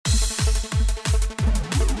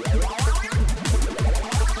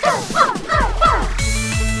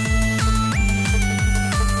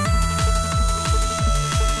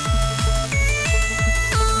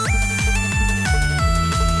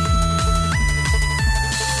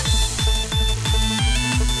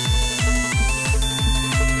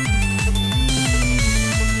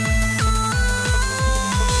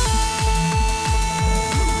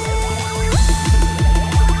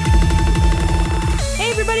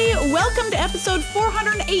welcome to episode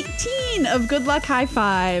 418 of Good Luck High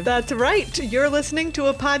Five. That's right. You're listening to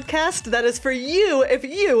a podcast that is for you if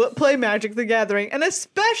you play Magic the Gathering, and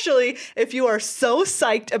especially if you are so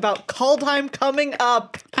psyched about Kaldheim coming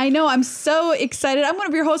up. I know, I'm so excited. I'm one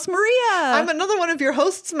of your hosts, Maria. I'm another one of your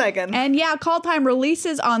hosts, Megan. And yeah, Kaldheim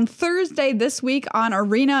releases on Thursday this week on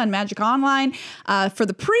Arena and Magic Online. For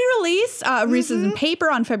the pre-release, releases in paper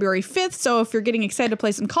on February 5th. So if you're getting excited to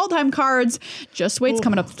play some Kaldheim cards, just wait, it's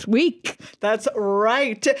coming up this week. That's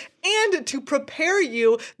right. And to prepare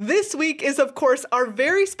you, this week is, of course, our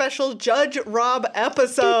very special Judge Rob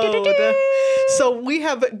episode. So we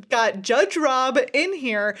have got Judge Rob in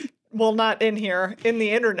here. Well, not in here, in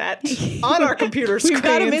the internet, on our computer screens. We've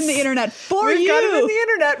got him in the internet for you. We've got him in the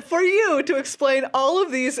internet for you to explain all of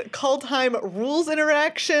these Kaldheim rules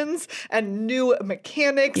interactions and new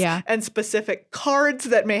mechanics and specific cards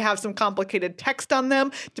that may have some complicated text on them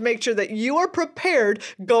to make sure that you are prepared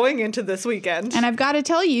going into this weekend. And I've got to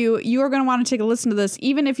tell you, you are going to want to take a listen to this,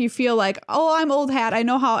 even if you feel like, oh, I'm old hat, I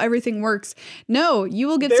know how everything works. No, you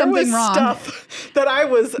will get something wrong. There was stuff that I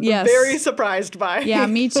was very surprised by. Yeah,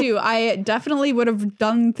 me too. I definitely would have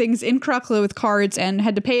done things incorrectly with cards and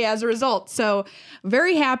had to pay as a result. So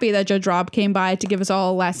very happy that Judge Rob came by to give us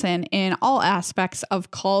all a lesson in all aspects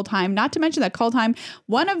of Kaldheim. Not to mention that Kaldheim,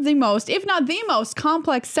 one of the most, if not the most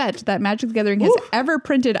complex set that Magic the Gathering has ever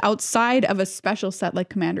printed outside of a special set like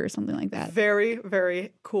Commander or something like that. Very,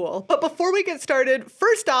 very cool. But before we get started,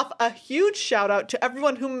 first off, a huge shout out to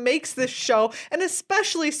everyone who makes this show, and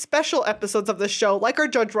especially special episodes of the show, like our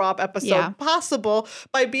Judge Rob episode, possible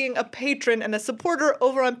by being a patron and a supporter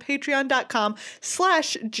over on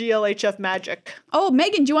patreon.com/GLHFmagic. Oh,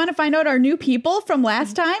 Megan, do you want to find out our new people from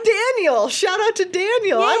last time? Daniel! Shout out to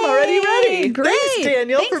Daniel! Yay! I'm already ready. Great! Thanks,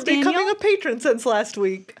 Daniel, for becoming a patron since last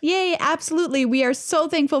week. Yay, absolutely. We are so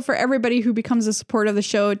thankful for everybody who becomes a supporter of the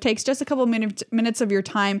show. It takes just a couple minutes of your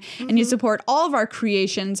time, and you support all of our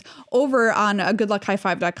creations over on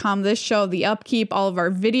goodluckhighfive.com. This show, the upkeep, all of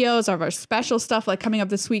our videos, all of our special stuff. Like coming up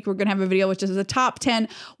this week, we're going to have a video which is the top 10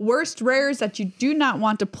 worst rares that you do not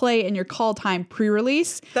want to play in your Kaldheim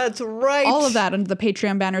pre-release. That's right. All of that under the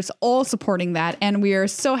Patreon banners, all supporting that. And we are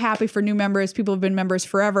so happy for new members, people who've been members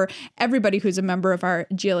forever, everybody who's a member of our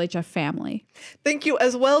GLHF family. Thank you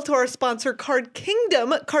as well to our sponsor, Card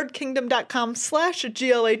Kingdom,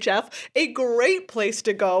 cardkingdom.com/GLHF, a great place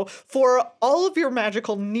to go for all of your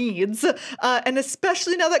magical needs. And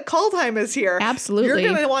especially now that Kaldheim is here. Absolutely. You're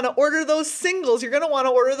going to want to order those singles. You're going to want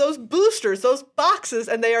to order those boosters, those boxes,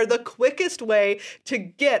 and they are the quickest way to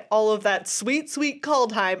get all of that sweet, sweet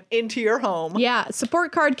Kaldheim into your home. Yeah,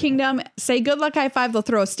 support Card Kingdom. Say Good Luck High Five. They'll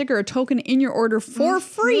throw a sticker or token in your order for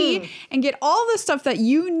free and get all the stuff that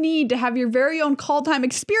you need to have your very own Kaldheim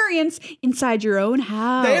experience inside your own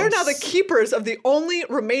house. They are now the keepers of the only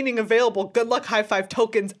remaining available Good Luck High Five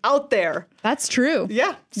tokens out there. That's true.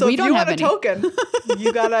 Yeah. So if you want a token,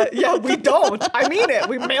 you gotta, we don't. I mean it.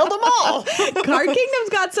 We mailed them all. Card Kingdom's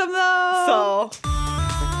got some though. So.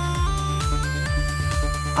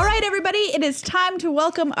 All right, everybody, it is time to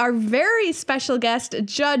welcome our very special guest,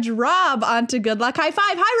 Judge Rob, onto Good Luck High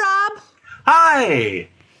Five. Hi, Rob. Hi.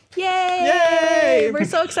 Yay! We're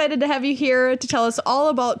so excited to have you here to tell us all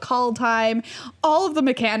about Kaldheim, all of the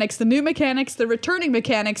mechanics, the new mechanics, the returning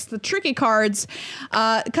mechanics, the tricky cards,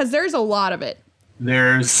 because there's a lot of it.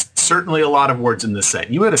 There's certainly a lot of words in this set.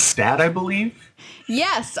 You had a stat, I believe?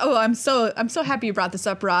 Yes. Oh, I'm so happy you brought this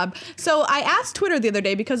up, Rob. So I asked Twitter the other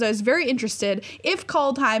day because I was very interested if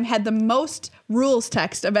Kaldheim had the most rules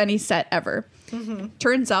text of any set ever.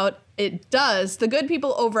 Turns out it does. The good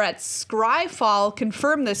people over at Scryfall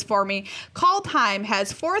confirmed this for me. Kaldheim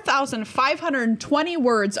has 4,520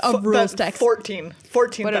 words of rules text. 14.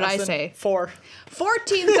 What did I say? 4.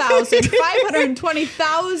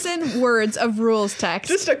 14,520,000 words of rules text.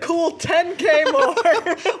 Just a cool 10K more.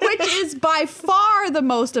 Which is by far the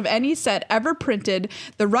most of any set ever printed.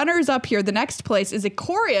 The runners up here, the next place is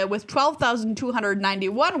Ikoria with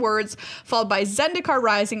 12,291 words, followed by Zendikar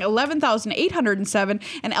Rising, 11,807,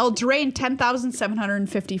 and Eldraine,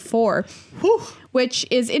 10,754. Whew. Which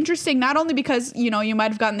is interesting, not only because, you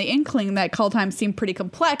might have gotten the inkling that Kaldheim seemed pretty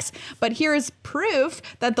complex, but here is proof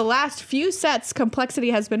that the last few sets, complexity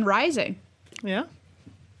has been rising. Yeah.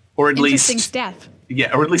 Or at Interesting least... stat.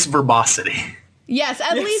 Yeah, or at least verbosity. Yes,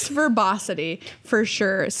 at least verbosity, for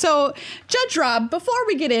sure. So, Judge Rob, before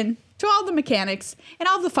we get in to all the mechanics and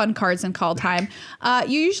all the fun cards in Kaldheim,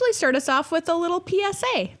 you usually start us off with a little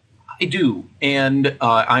PSA. I do, and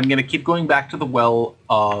I'm going to keep going back to the well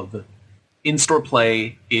of in-store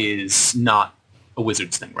play is not a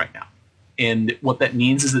Wizards thing right now. And what that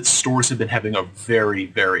means is that stores have been having a very,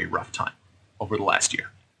 very rough time over the last year.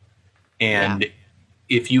 And Yeah.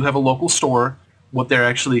 if you have a local store, what they're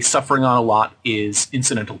actually suffering on a lot is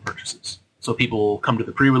incidental purchases. So people come to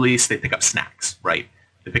the pre-release, they pick up snacks, right?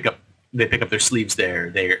 They pick up their sleeves there.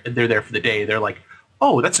 They're there for the day. They're like,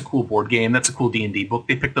 oh, that's a cool board game. That's a cool D&D book.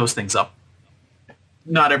 They pick those things up.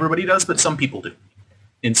 Not everybody does, but some people do.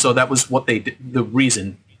 And so that was what they did. The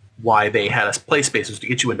reason why they had a play space was to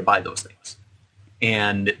get you in to buy those things.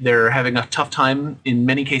 And they're having a tough time, in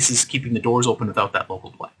many cases, keeping the doors open without that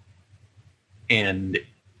local play. And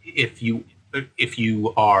if you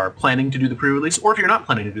are planning to do the pre-release, or if you're not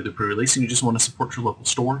planning to do the pre-release and you just want to support your local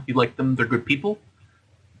store, you like them, they're good people,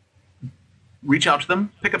 reach out to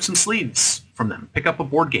them, pick up some sleeves from them, pick up a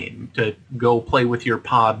board game to go play with your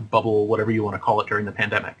pod, bubble, whatever you want to call it during the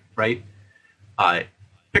pandemic, right?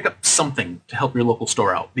 Pick up something to help your local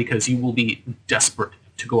store out, because you will be desperate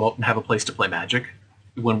to go out and have a place to play Magic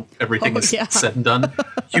when everything is said and done.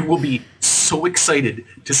 You will be so excited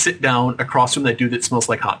to sit down across from that dude that smells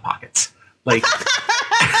like Hot Pockets. Like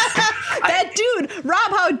That dude,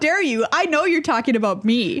 Rob, how dare you? I know you're talking about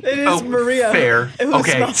me. It is Maria. Fair.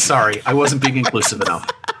 Okay, sorry. I wasn't being inclusive enough.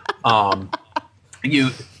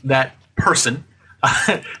 That person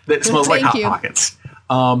that smells like Hot Pockets.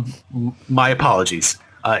 My apologies.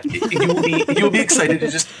 You will be excited to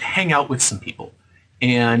just hang out with some people.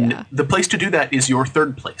 And the place to do that is your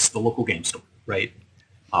third place, the local game store, right?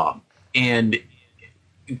 And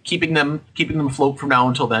keeping them afloat from now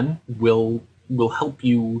until then will help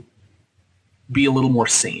you be a little more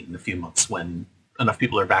sane in a few months when enough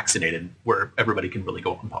people are vaccinated where everybody can really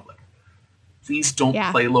go out in public. Please don't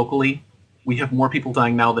play locally. We have more people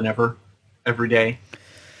dying now than ever, every day.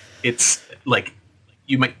 It's like,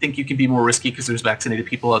 you might think you can be more risky because there's vaccinated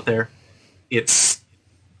people out there. It's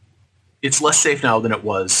less safe now than it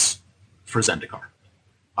was for Zendikar.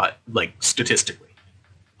 Like, statistically.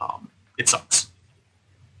 It sucks.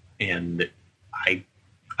 And I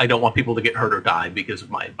don't want people to get hurt or die because of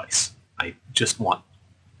my advice. I just want,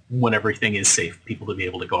 when everything is safe, people to be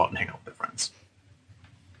able to go out and hang out with their friends.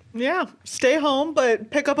 Yeah, stay home,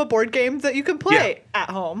 but pick up a board game that you can play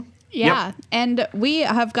at home. Yeah, and we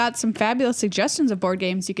have got some fabulous suggestions of board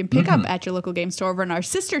games you can pick up at your local game store over on our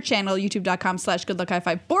sister channel,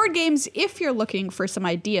 youtube.com/goodluckhi5 board games, if you're looking for some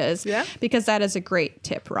ideas. Yeah. Because that is a great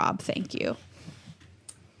tip, Rob. Thank you.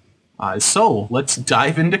 So let's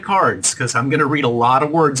dive into cards, because I'm going to read a lot of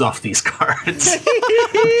words off these cards.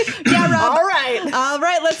 Yeah, Rob. All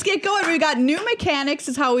right, let's get going. We got new mechanics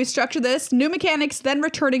is how we structure this. New mechanics, then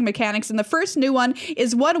returning mechanics. And the first new one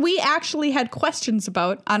is one we actually had questions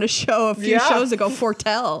about on a show a few shows ago,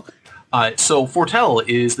 Foretell. So Foretell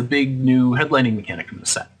is the big new headlining mechanic in the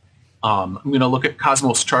set. I'm going to look at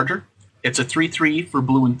Cosmos Charger. It's a 3/3 for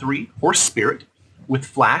blue and 3, Horse Spirit, with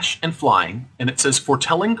flash and flying, and it says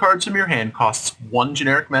foretelling cards from your hand costs 1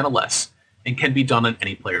 generic mana less and can be done on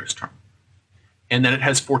any player's turn. And then it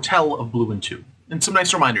has foretell of blue and 2. And some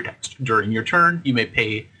nice reminder text. During your turn, you may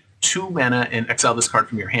pay 2 mana and exile this card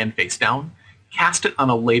from your hand face down. Cast it on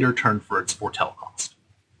a later turn for its foretell cost.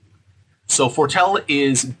 So foretell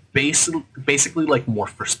is basically like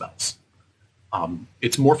morph for spells.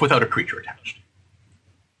 It's morph without a creature attached.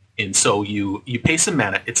 And so you pay some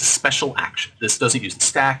mana. It's a special action. This doesn't use the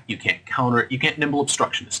stack. You can't counter it. You can't nimble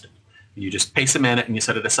obstructionist it. You just pay some mana and you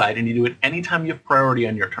set it aside, and you do it anytime you have priority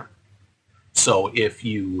on your turn. So if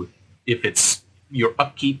it's your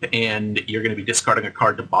upkeep and you're going to be discarding a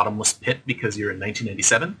card to Bottomless Pit because you're in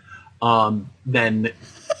 1997, then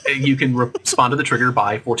you can respond to the trigger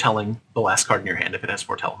by foretelling the last card in your hand if it has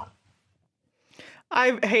foretell on it.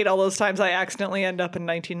 I hate all those times I accidentally end up in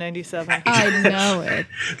 1997. I know it.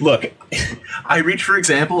 Look, I reach for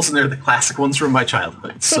examples, and they're the classic ones from my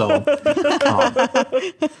childhood. So,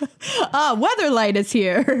 Weatherlight is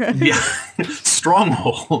here. Yeah,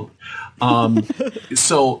 Stronghold.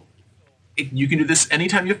 So you can do this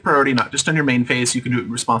anytime you have priority, not just on your main phase. You can do it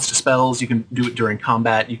in response to spells. You can do it during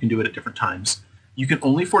combat. You can do it at different times. You can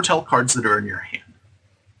only foretell cards that are in your hand.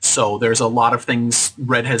 So there's a lot of things.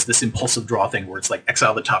 Red has this impulsive draw thing where it's like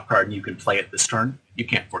exile the top card and you can play it this turn. You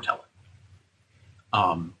can't foretell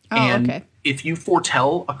it. If you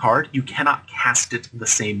foretell a card, you cannot cast it the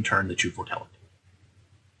same turn that you foretell it.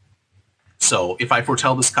 So if I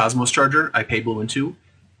foretell this Cosmos Charger, I pay blue and 2.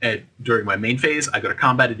 During my main phase, I go to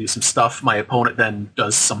combat to do some stuff. My opponent then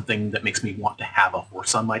does something that makes me want to have a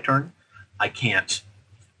horse on my turn. I can't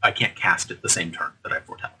cast it the same turn that I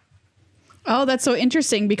foretell. Oh, that's so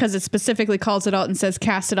interesting because it specifically calls it out and says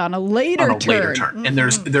cast it on a later turn. Mm-hmm. And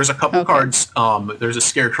there's a couple cards. There's a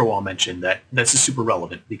Scarecrow I'll mention that's super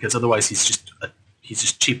relevant because otherwise he's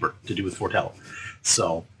just cheaper to do with foretell.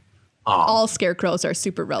 So all Scarecrows are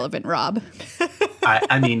super relevant, Rob.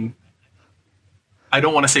 I mean, I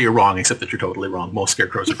don't want to say you're wrong, except that you're totally wrong. Most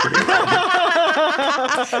Scarecrows are pretty wrong.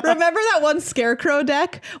 Remember that one Scarecrow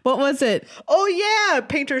deck? What was it? Oh, yeah.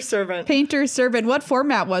 Painter's Servant. Painter's Servant. What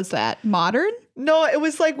format was that? Modern? No, it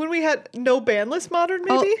was like when we had no bandless Modern,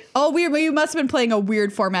 maybe? Oh, weird. Well, you must have been playing a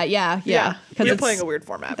weird format. Yeah. You're playing a weird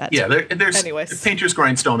format. Yeah, there's Anyways. Painter's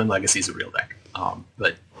Grindstone and Legacy is a real deck.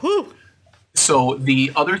 But Whew. so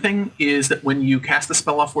the other thing is that when you cast the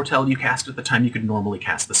spell off Foretell, you cast it at the time you could normally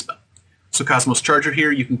cast the spell. So Cosmos Charger here,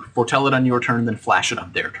 you can foretell it on your turn, then flash it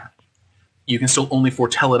on their turn. You can still only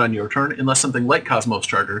foretell it on your turn unless something like Cosmos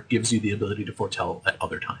Charger gives you the ability to foretell at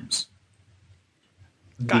other times.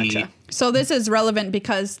 Gotcha. So this is relevant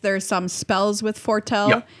because there's some spells with foretell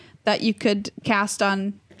Yep. that you could cast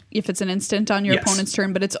on if it's an instant on your Yes. opponent's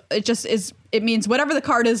turn, but it means whatever the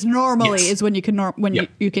card is normally Yes. is when you can Yep.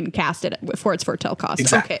 you can cast it for its foretell cost.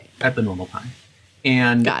 Exactly. Okay. At the normal time.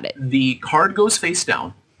 And Got it. the card goes face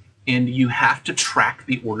down, and you have to track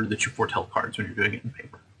the order that you foretell cards when you're doing it in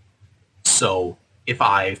paper. So if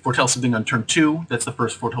I foretell something on turn 2, that's the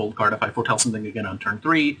first foretold card. If I foretell something again on turn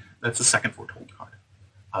 3, that's the second foretold card.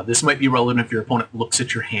 This might be relevant if your opponent looks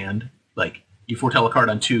at your hand. Like, you foretell a card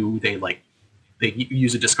on 2, they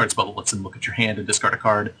use a discard spell that lets them look at your hand and discard a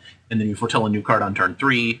card, and then you foretell a new card on turn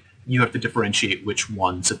 3. You have to differentiate which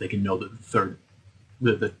one so they can know that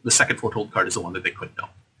the second foretold card is the one that they couldn't know.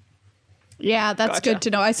 Yeah, that's Gotcha. good to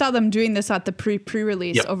know. I saw them doing this at the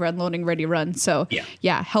pre-release Yep. over on Loading Ready Run. So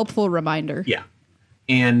Yeah. helpful reminder. Yeah,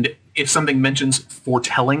 and if something mentions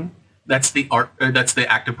foretelling, that's the art. That's the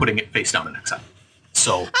act of putting it face down in exile.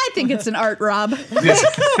 So I think it's an art, Rob.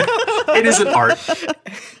 it is an art.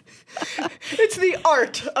 It's the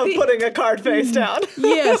art of putting a card face down.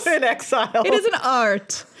 Yes. In exile. It is an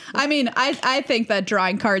art. I mean, I think that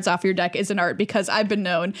drawing cards off your deck is an art because I've been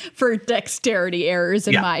known for dexterity errors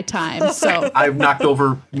in Yeah. my time. So I've knocked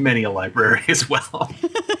over many a library as well.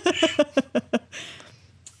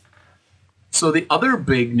 So the other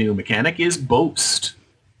big new mechanic is boast.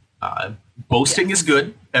 Boasting is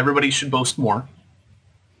good. Everybody should boast more.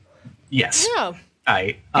 Yes. Yeah.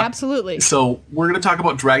 absolutely. So we're going to talk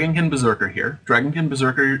about Dragonkin Berserker here. Dragonkin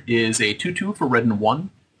Berserker is a 2/2 for red and 1,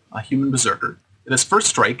 a human berserker. It has first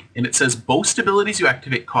strike, and it says boast abilities you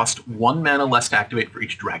activate cost 1 mana less to activate for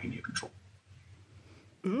each dragon you control.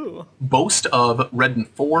 Ooh. Boast of red and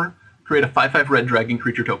 4, create a 5/5 red dragon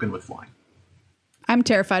creature token with flying. I'm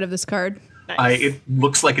terrified of this card. Nice. It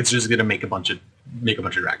looks like it's just going to make a bunch of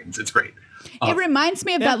dragons. It's great. It reminds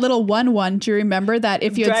me of that little 1/1. Do you remember that?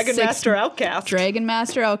 If you had Dragon 6 Master Outcast. Dragon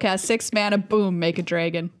Master Outcast, 6 mana, boom, make a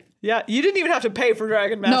dragon. Yeah, you didn't even have to pay for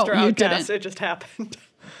Dragon Master you Outcast. didn't. It just happened.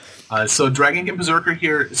 So Dragonkin Berserker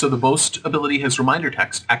here, so the boast ability has reminder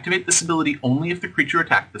text. Activate this ability only if the creature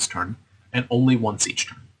attacked this turn, and only once each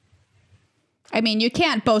turn. I mean, you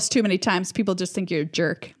can't boast too many times. People just think you're a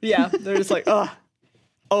jerk. Yeah, they're just like, ugh,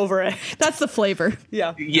 over it. That's the flavor.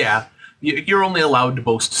 Yeah. Yeah, you're only allowed to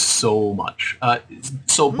boast so much.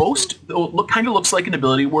 So boast kind of looks like an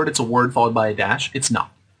ability word. It's a word followed by a dash. It's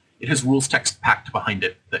not. It has rules text packed behind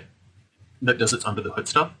it that does its under the hood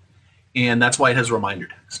stuff. And that's why it has reminder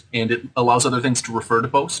text. And it allows other things to refer to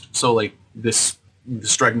boast. So like this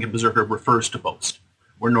Dragonkin Berserker refers to boast,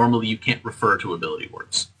 where normally you can't refer to ability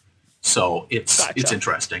words. So it's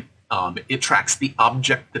interesting. It tracks the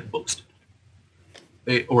object that boasted,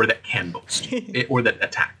 or that can boast, or that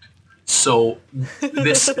attacked. So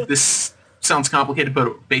this sounds complicated, but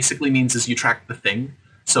it basically means is you track the thing.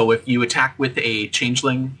 So if you attack with a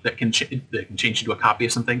changeling that can change into a copy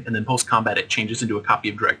of something, and then post-combat it changes into a copy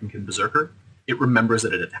of Dragonkin Berserker, it remembers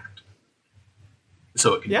that it attacked.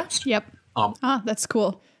 So it can boast. Yep. That's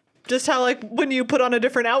cool. Just how, like, when you put on a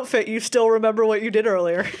different outfit, you still remember what you did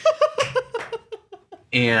earlier.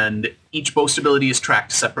 And each boast ability is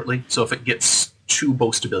tracked separately. So if it gets 2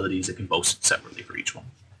 boast abilities, it can boast separately for each one.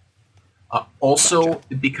 Also,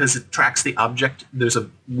 because it tracks the object, there's a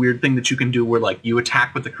weird thing that you can do where, like, you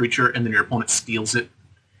attack with the creature and then your opponent steals it,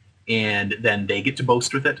 and then they get to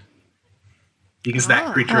boast with it. Because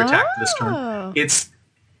that creature attacked this turn.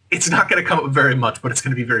 It's not going to come up very much, but it's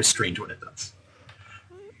going to be very strange when it does.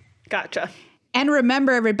 Gotcha. And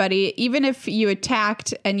remember, everybody, even if you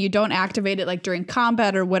attacked and you don't activate it like during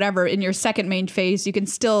combat or whatever, in your second main phase, you can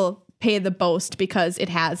still pay the boast because it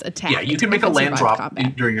has attacked. Yeah, you can make if a it land survived drop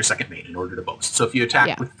combat. during your second main in order to boast. So if you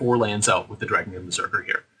attack with 4 lands out with the Dragonkin Berserker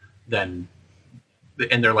here, then,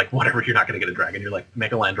 and they're like, whatever, you're not going to get a dragon. You're like,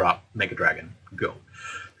 make a land drop, make a dragon, go.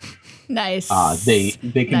 Nice. They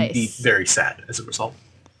can be very sad as a result.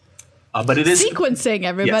 But it is sequencing,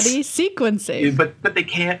 everybody. Yes. Sequencing. But they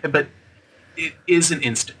can't. But it is an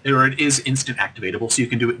instant, or it is instant activatable. So you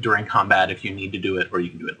can do it during combat if you need to do it, or you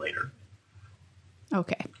can do it later.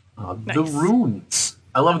 Okay. The runes.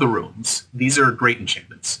 I love the runes. These are great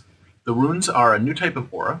enchantments. The runes are a new type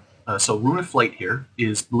of aura. So Rune of Flight here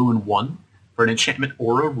is blue and 1. For an enchantment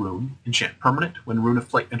aura rune, enchant permanent. When Rune of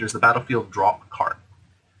Flight enters the battlefield, draw a card.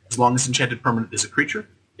 As long as enchanted permanent is a creature,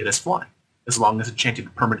 it has flying. As long as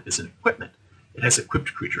enchanted permanent is an equipment, it has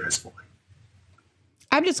equipped creature has flying.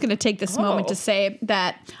 I'm just going to take this moment to say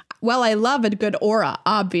that while I love a good aura,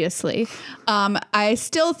 obviously, I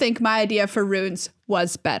still think my idea for runes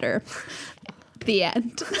was better. The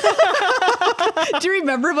end. Do you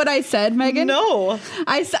remember what I said, Megan? No.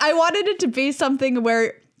 I wanted it to be something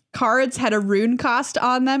where cards had a rune cost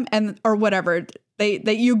on them or whatever.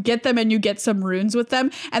 That you get them and you get some runes with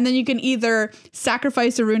them. And then you can either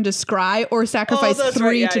sacrifice a rune to scry or sacrifice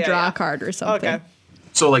 3 to draw a card or something. Okay.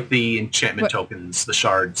 So like the enchantment tokens, the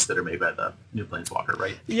shards that are made by the new Planeswalker,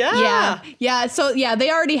 right? Yeah. So yeah,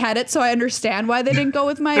 they already had it. So I understand why they didn't go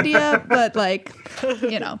with my idea. But like,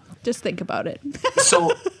 just think about it.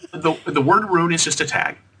 So the word rune is just a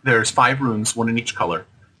tag. There's 5 runes, 1 in each color.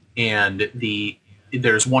 And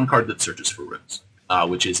there's 1 card that searches for runes,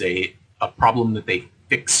 which is a problem that they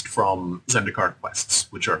fixed from Zendikar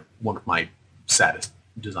quests, which are one of my saddest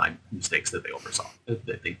design mistakes that they oversaw, that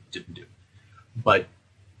they didn't do. But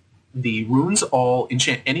the runes all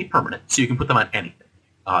enchant any permanent, so you can put them on anything.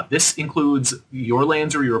 This includes your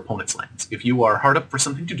lands or your opponent's lands. If you are hard up for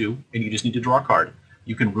something to do, and you just need to draw a card,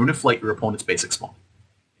 you can Rune of Flight your opponent's basic spawn.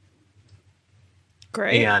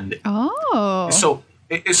 Great. And so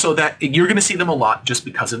that you're going to see them a lot just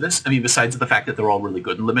because of this. I mean, besides the fact that they're all really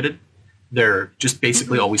good and limited, they're just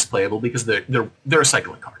basically always playable because they're a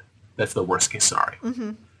cycling card. That's the worst case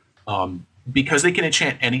scenario. Because they can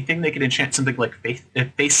enchant anything, they can enchant something like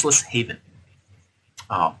Faceless Haven.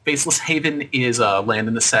 Faceless Haven is a land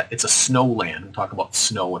in the set. It's a snow land. We'll talk about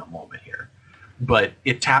snow in a moment here. But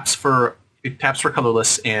it taps for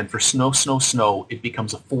colorless, and for snow, it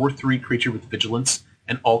becomes a 4/3 creature with vigilance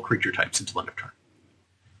and all creature types until end of turn.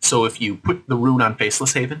 So if you put the rune on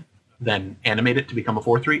Faceless Haven, then animate it to become a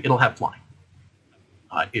 4/3, it'll have flying.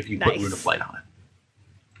 If you put Rune of Flight on it.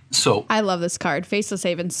 So I love this card. Faceless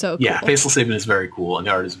Haven's so cool. Yeah, Faceless Haven is very cool, and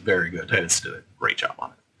the art is very good. Titus did a great job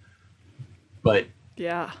on it. But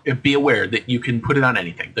be aware that you can put it on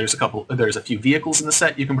anything. There's a few vehicles in the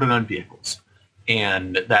set. You can put it on vehicles,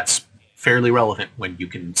 and that's fairly relevant when you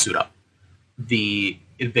can suit up. They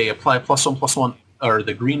apply +1/+1, or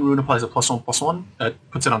the green rune applies a +1/+1.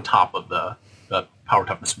 Puts it on top of the power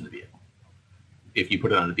toughness from the vehicle. If you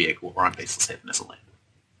put it on a vehicle or on Faceless Haven as a land.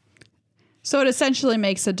 So it essentially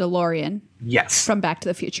makes a DeLorean. Yes. From Back to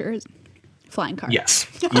the Future, flying car. Yes.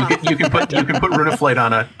 You can put Rune of Flight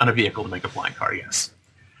on a vehicle to make a flying car. Yes.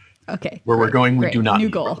 Okay. Where we're going, we do not New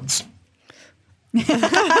need goal. roads.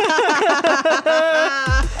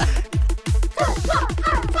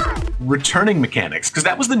 Returning mechanics, because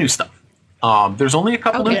that was the new stuff. There's only a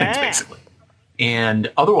couple new things basically,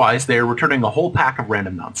 and otherwise they're returning a whole pack of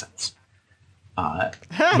random nonsense.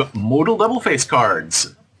 Modal double face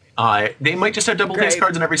cards. They might just have double face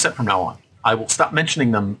cards in every set from now on. I will stop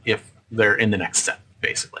mentioning them if they're in the next set,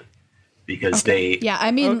 basically, because they. Yeah,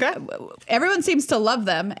 I mean, everyone seems to love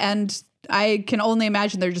them, and I can only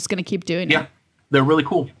imagine they're just going to keep doing it. Yeah, they're really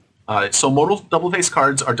cool. So modal double face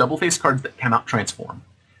cards are double face cards that cannot transform.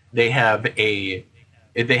 They have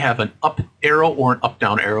an up arrow or an up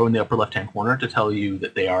down arrow in the upper left hand corner to tell you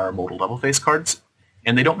that they are modal double face cards,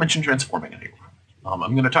 and they don't mention transforming anywhere.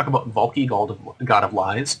 I'm going to talk about Valki, God of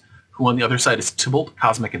Lies, who on the other side is Tibalt,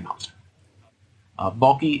 Cosmic Imposter.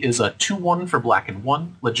 Valki is a 2/1 for black and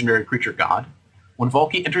 1, legendary creature god. When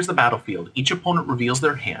Valki enters the battlefield, each opponent reveals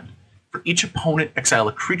their hand. For each opponent, exile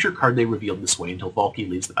a creature card they revealed this way until Valki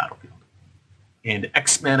leaves the battlefield. And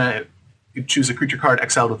X mana, you choose a creature card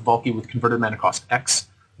exiled with Valki with converted mana cost X.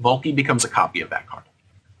 Valki becomes a copy of that card.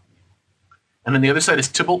 And on the other side is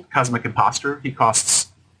Tibalt, Cosmic Imposter. He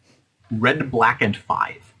costs red, black, and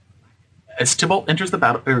 5. As Tibalt enters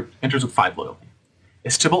enters with 5 loyalty.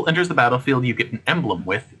 As Tibalt enters the battlefield, you get an emblem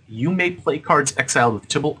with, you may play cards exiled with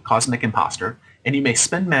Tibalt, Cosmic Imposter, and you may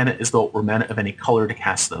spend mana as though it were mana of any color to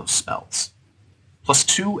cast those spells.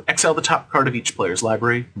 +2, exile the top card of each player's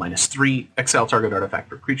library. -3, exile target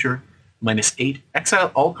artifact or creature. -8,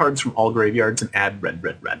 exile all cards from all graveyards and add red,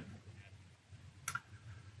 red, red.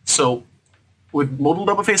 So, with modal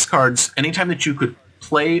double face cards, anytime that you could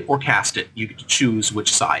play or cast it, you get to choose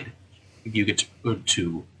which side you get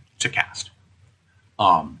to cast.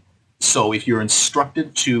 So if you're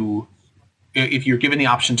instructed to, if you're given the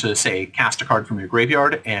option to, say, cast a card from your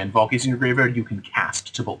graveyard and Valki's in your graveyard, you can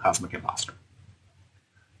cast Tibalt, Cosmic Imposter.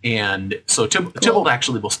 And so Tibalt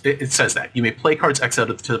actually will, it says that. You may play cards exiled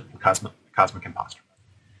with Tibalt, Cosmic Cosmic Imposter.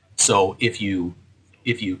 So if you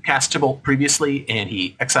cast Tybalt previously and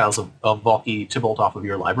he exiles a Valky Tybalt off of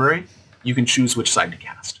your library, you can choose which side to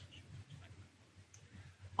cast.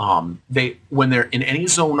 When they're in any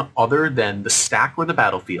zone other than the stack or the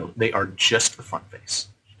battlefield, they are just the front face.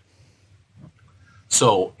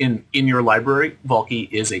 So in your library,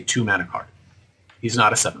 Valky is a 2-mana card. He's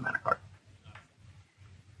not a 7-mana card.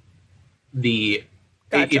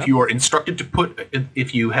 Gotcha. If you are instructed to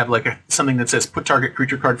if you have like something that says put target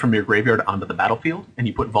creature card from your graveyard onto the battlefield, and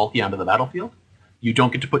you put Valky onto the battlefield, you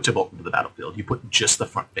don't get to put Tybalt into the battlefield. You put just the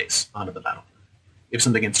front face onto the battlefield. If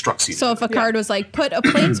something instructs you. So if a card was like, put a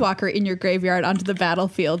planeswalker in your graveyard onto the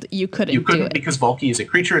battlefield, you couldn't do it. Because Valky is a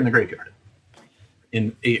creature in the graveyard.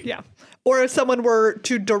 Yeah. Or if someone were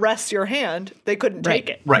to duress your hand, they couldn't take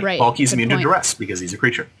it. Right. Valky's Good immune to point. duress because he's a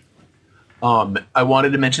creature. I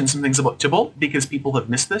wanted to mention some things about Tybalt because people have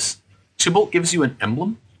missed this. Tybalt gives you an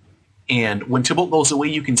emblem, and when Tybalt goes away,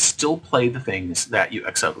 you can still play the things that you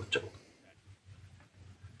exiled with Tybalt.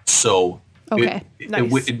 So Okay.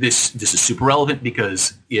 Nice. This is super relevant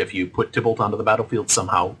because if you put Tybalt onto the battlefield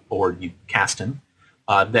somehow, or you cast him,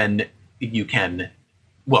 then you can,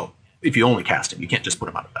 well, if you only cast him, you can't just put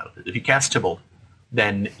him on the battlefield. If you cast Tybalt,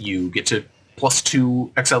 then you get to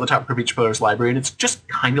 +2 exile the top card of each player's library, and it's just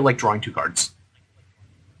kind of like drawing 2 cards.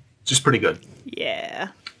 It's just pretty good. Yeah.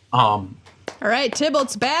 All right,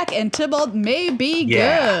 Tybalt's back, and Tybalt may be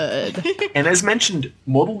Yeah. good. And as mentioned,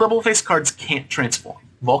 modal double-face cards can't transform.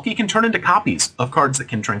 Valky can turn into copies of cards that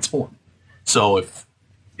can transform. So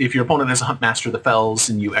if your opponent has a Huntmaster of the Fells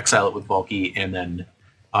and you exile it with Valky and then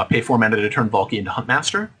pay 4 mana to turn Valky into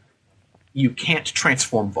Huntmaster, you can't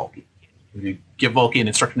transform Valky. If you give Valky an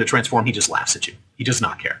instruction to transform, he just laughs at you. He does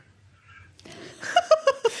not care.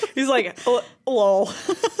 He's like, lol.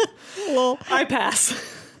 Lol. I pass.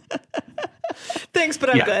 Thanks, but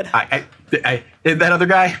I'm good. I that other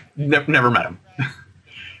guy, never met him.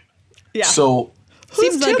 Yeah. So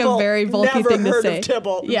Seems Who's like a Tybalt? very Volky Never thing to heard say. Of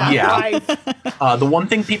Tybalt. Yeah. Yeah. Life. the one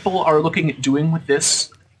thing people are looking at doing with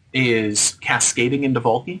this is cascading into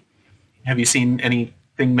Valky. Have you seen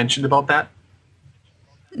anything mentioned about that?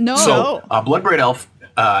 No. So Bloodbraid Elf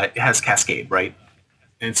has Cascade, right?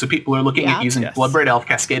 And so people are looking at using Yes. Bloodbraid Elf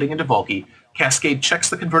cascading into Valky. Cascade checks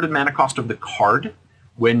the converted mana cost of the card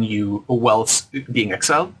while it's being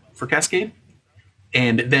exiled for Cascade,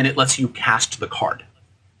 and then it lets you cast the card.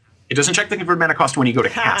 It doesn't check the converted mana cost when you go to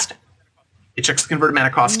cast it. It checks the converted mana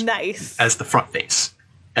cost Nice. as the front face,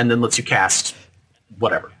 and then lets you cast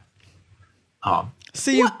whatever.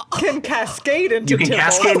 So you can cascade into You can Tybalt.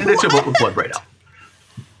 cascade into Tybalt with Bloodbraid Elf.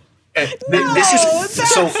 This is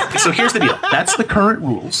so. Here's the deal. That's the current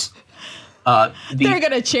rules. They're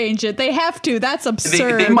going to change it. They have to. That's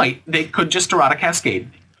absurd. They might. They could just errata cascade.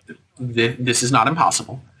 This is not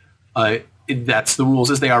impossible. That's the rules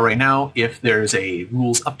as they are right now. If there's a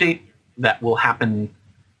rules update, that will happen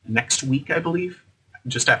next week, I believe.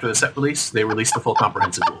 Just after the set release, they release the full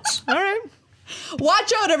comprehensive rules. All right.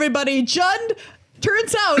 Watch out, everybody. Jund,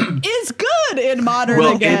 turns out, is good in Modern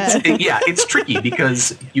Well, again. it's tricky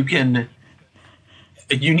because you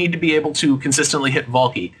need to be able to consistently hit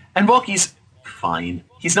Valky. And Valky's fine.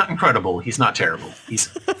 He's not incredible. He's not terrible. He's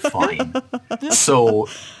fine. So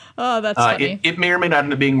Oh, that's funny. it may or may not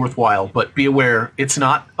end up being worthwhile, but be aware, it's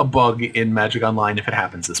not a bug in Magic Online if it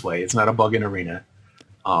happens this way. It's not a bug in Arena.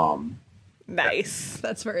 Nice.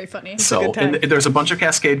 That's very funny. So good time. there's a bunch of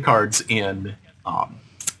Cascade cards in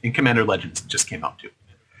Commander Legends that just came out too.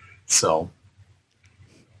 So,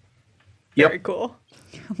 Very cool.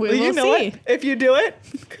 We Well, will you know see. it. If you do it,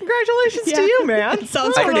 congratulations Yeah. to you, man.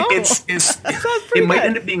 Sounds I don't pretty know. it pretty might good.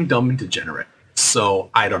 end up being dumb and degenerate. So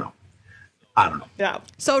I don't know. Yeah.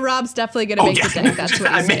 So Rob's definitely going to make the deck. That's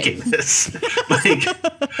what he's I'm saying. making this. Like,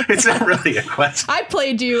 it's not really a question. I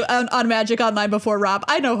played you on Magic Online before, Rob.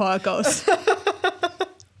 I know how it goes.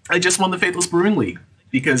 I just won the Faithless Brewing League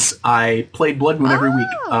because I played Blood Moon every week.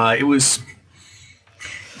 It was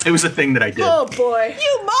a thing that I did. Oh boy.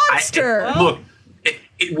 You monster! Look,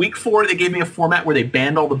 week 4 they gave me a format where they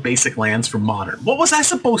banned all the basic lands from Modern. What was I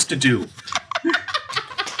supposed to do?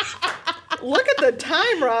 Look at the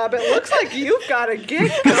time, Rob. It looks like you've got a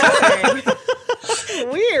gig going.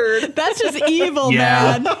 Weird. That's just evil,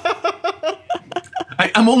 Yeah. man.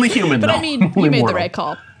 I'm only human, But though. I mean, I'm only you made the mortal. right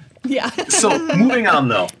call. Yeah. So moving on,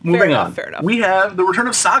 though. Moving enough, on. fair enough. We have the return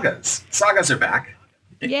of Sagas. Sagas are back.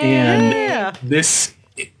 Yay. And Yeah. this,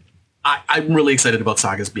 I'm really excited about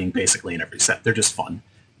Sagas being basically in every set. They're just fun.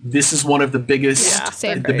 This is one of the biggest, Yeah,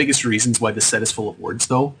 same. the biggest reasons why this set is full of words,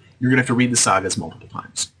 though. You're going to have to read the Sagas multiple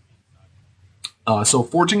times. So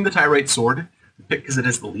Forging the Tyrite Sword, because it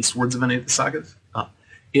has the least words of any of the Sagas.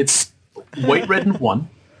 It's white, red, and 1.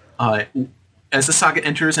 As the saga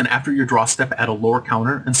enters and after your draw step, add a lower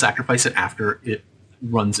counter and sacrifice it after it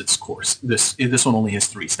runs its course. This one only has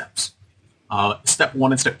 3 steps. Step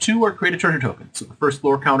 1 and step 2 are create a treasure token. So the first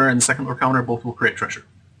lower counter and the second lower counter both will create treasure.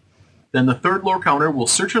 Then the third lower counter will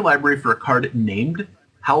search your library for a card named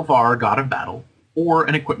Halvar, God of Battle, or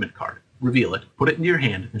an equipment card. Reveal it, put it into your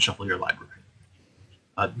hand, and shuffle your library.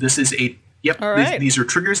 This is a... Yep, All right. these are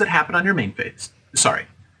triggers that happen on your main phase. Sorry.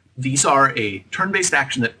 These are a turn-based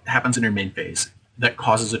action that happens in your main phase that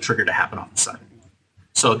causes a trigger to happen off the side.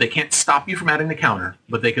 So they can't stop you from adding the counter,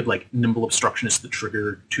 but they could, like, Nimble Obstructionist the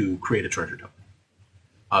trigger to create a treasure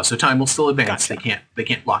token. So time will still advance. Gotcha. They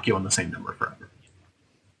can't lock you on the same number forever.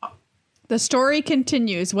 The story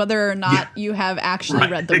continues whether or not you have actually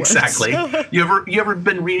read the words. Exactly. You ever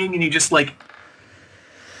been reading and you just like,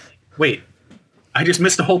 wait, I just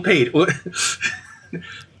missed a whole page.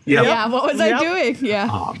 Yeah, what was I doing?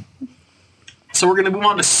 Yeah. So we're going to move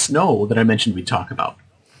on to Snow that I mentioned we'd talk about.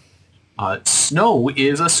 Snow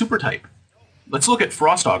is a super type. Let's look at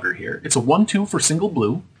Frost Augur here. It's a 1/2 for single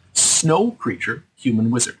blue, snow creature, human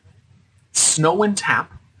wizard. Snow and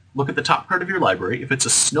tap. Look at the top card of your library. If it's a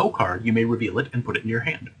snow card, you may reveal it and put it in your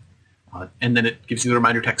hand. And then it gives you the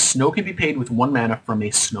reminder text, snow can be paid with 1 mana from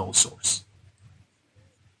a snow source.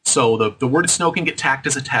 So the word snow can get tacked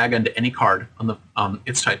as a tag onto any card on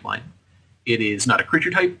its type line. It is not a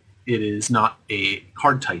creature type. It is not a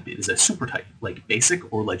card type. It is a super type, like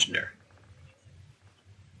basic or legendary.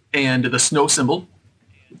 And the snow symbol,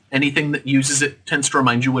 anything that uses it tends to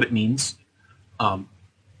remind you what it means.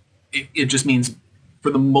 It just means, for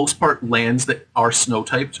the most part, lands that are snow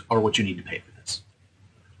typed are what you need to pay for this.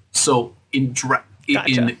 So in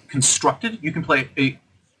constructed, you can play in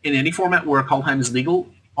any format where Kaldheim is legal.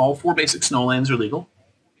 All 4 basic snow lands are legal,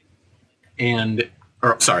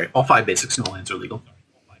 all 5 basic snow lands are legal.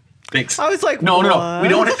 Thanks. I was like, no. what? We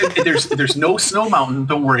don't. There's no snow mountain.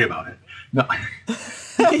 Don't worry about it. No.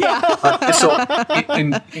 So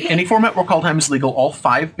in any format where Kaldheim is legal, all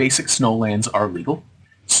 5 basic snow lands are legal.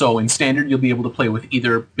 So in standard, you'll be able to play with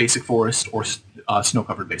either basic forest or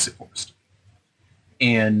snow-covered basic forest.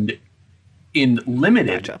 And in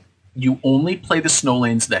limited, you only play the snow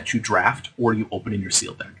lands that you draft or you open in your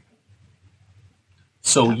sealed deck.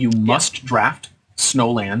 So you must draft snow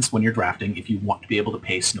lands when you're drafting if you want to be able to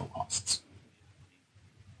pay snow costs.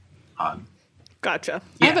 Gotcha.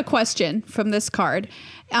 I have a question from this card.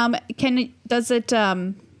 Does it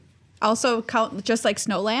also count just like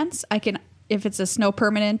snow lands? If it's a snow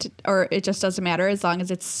permanent, or it just doesn't matter as long as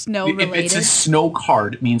it's snow related. If it's a snow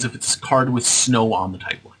card, it means if it's a card with snow on the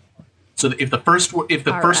type line. So if the first word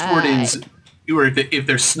is, or if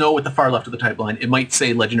there's snow at the far left of the type line, it might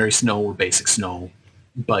say legendary snow or basic snow.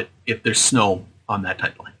 But if there's snow on that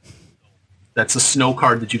type line, that's a snow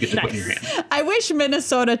card that you get to put in your hand. I wish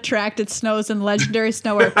Minnesota tracked its snows in legendary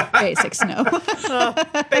snow or basic snow.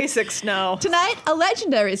 Basic snow. Tonight, a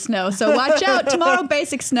legendary snow. So watch out. Tomorrow,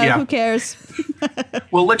 basic snow. Yeah. Who cares?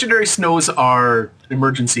 Well, legendary snows are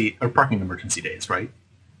parking emergency days, right?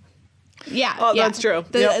 Yeah. Oh, yeah. that's true.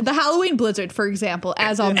 The Halloween blizzard, for example,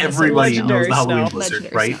 as all Minnesota Everybody know. knows the Legendary Halloween snow. blizzard,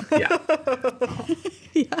 Legendary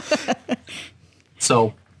right? Yeah.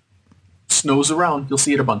 So, snow's around. You'll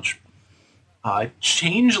see it a bunch.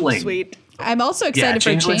 Changeling. Sweet. I'm also excited for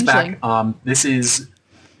Changeling's Changeling. back. This is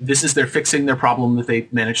they're fixing their problem that they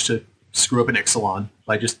managed to screw up in Ixalan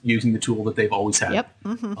by just using the tool that they've always had. Yep.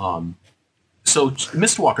 So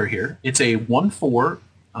Mistwalker here, it's a 1/4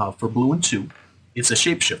 for blue and 2. It's a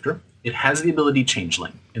shapeshifter. It has the ability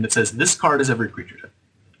Changeling, and it says this card is every creature type.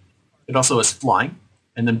 It also has flying,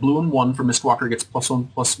 and then blue and 1 for Mistwalker gets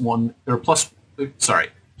 +1/+1 or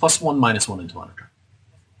 +1/-1 until end of turn.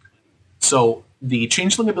 So the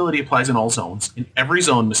Changeling ability applies in all zones. In every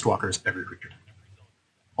zone, Mistwalker is every creature type.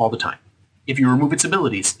 All the time. If you remove its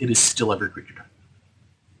abilities, it is still every creature type.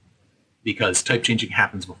 Because type changing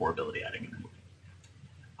happens before ability adding and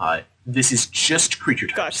removing. This is just creature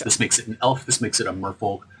types. Gotcha. This makes it an elf. This makes it a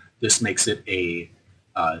merfolk. This makes it a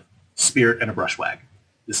spirit and a brushwag.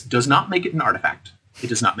 This does not make it an artifact. It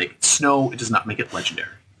does not make it snow. It does not make it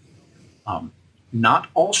legendary. Not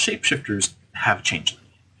all shapeshifters have Changeling.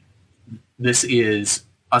 This is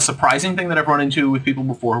a surprising thing that I've run into with people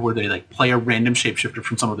before, where they like play a random shapeshifter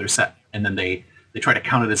from some of their set, and then they try to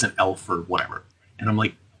count it as an elf or whatever. And I'm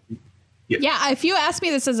like, Yeah, if you asked me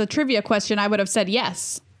this as a trivia question, I would have said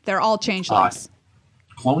yes. They're all changelings.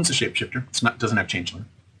 Clone's a shapeshifter. Doesn't have Changeling.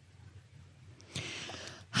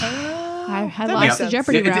 I had that lost makes the sense.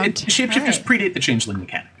 Jeopardy round. Shapeshifters All right. predate the Changeling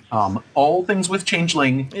mechanic. All things with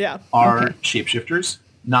Changeling Yeah. are Okay. shapeshifters.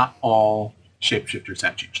 Not all shapeshifters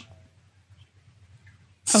have Changeling.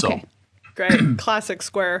 So, Okay. Great. Classic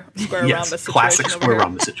square Yes, rhombus situation. classic over square here.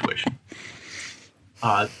 rhombus situation.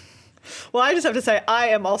 Well, I just have to say, I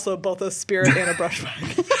am also both a spirit and a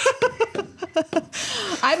brushback.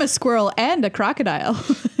 I'm a squirrel and a crocodile.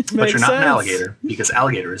 But you're not an alligator, because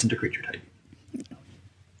alligator isn't a creature type.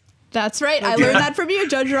 That's right. I learned that from you,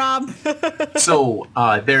 Judge Rob. So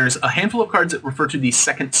there's a handful of cards that refer to the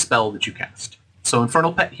second spell that you cast. So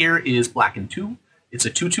Infernal Pet here is black and 2. It's a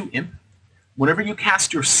 2/2 imp. Whenever you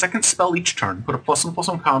cast your second spell each turn, put a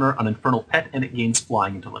 +1/+1 counter on Infernal Pet, and it gains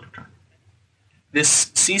flying until end of turn.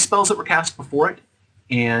 This sees spells that were cast before it,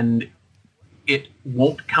 and it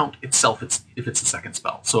won't count itself if it's the second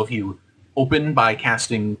spell. So if you open by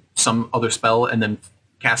casting some other spell and then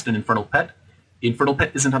cast an Infernal Pet, the Infernal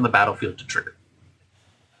Pet isn't on the battlefield to trigger.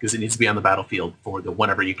 Because it needs to be on the battlefield for the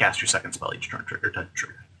whenever you cast your second spell each turn to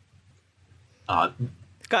trigger.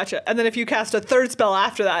 Gotcha. And then if you cast a third spell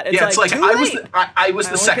after that, it's Yeah, it's like too I was late. I was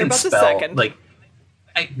the only care second about the spell. second. Like,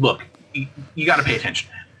 look, you got to pay attention.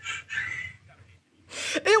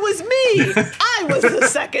 It was me. I was the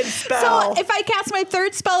second spell. So if I cast my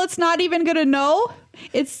third spell, it's not even going to know?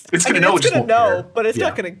 It's I gonna mean, know. it's It just gonna won't know, care. but it's Yeah.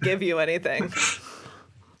 not gonna give you anything.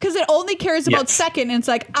 Because it only cares about Yes. second, and it's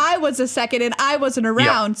like, I was a second and I wasn't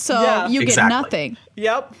around, so Yeah. you Exactly. get nothing.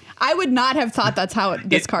 Yep. I would not have thought that's how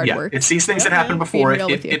this card worked. It sees things that Yeah, happened yeah. before. Being real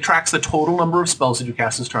with you. It tracks the total number of spells that you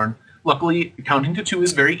cast this turn. Luckily, counting to 2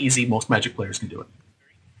 is very easy. Most Magic players can do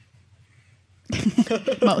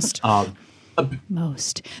it. Most.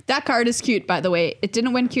 Most. That card is cute, by the way. It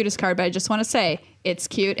didn't win cutest card, but I just want to say it's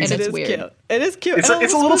cute and It it's is weird. cute. It is cute. It's and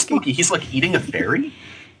a little spooky. He's like eating a fairy.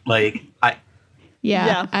 Like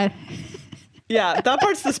Yeah. Yeah. Yeah, that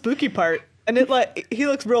part's the spooky part. And he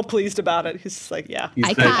looks real pleased about it. He's just like, yeah. he's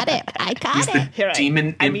I the, caught it. I He's caught the it. Here I-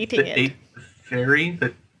 demon I'm imp eating that it. ate the fairy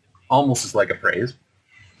that almost is like a praise.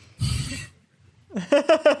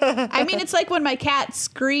 I mean, it's like when my cat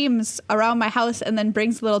screams around my house and then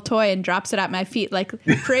brings a little toy and drops it at my feet, like,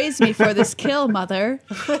 praise me for this kill, mother.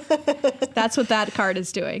 That's what that card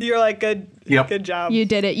is doing. You're like, good Yep. job. You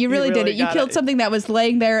did it. You really did it. You got killed something that was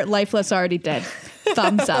laying there, lifeless, already dead.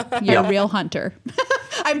 Thumbs up. You're a Yep. real hunter.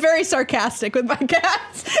 I'm very sarcastic with my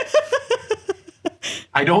cats.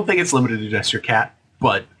 I don't think it's limited to just your cat,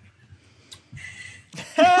 but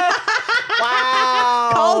Wow.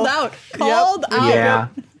 Called out. Called out.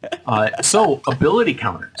 yeah. So ability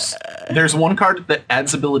counters. There's one card that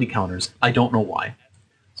adds ability counters. I don't know why.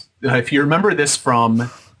 If you remember this from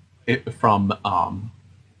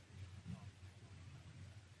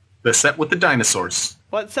the set with the dinosaurs,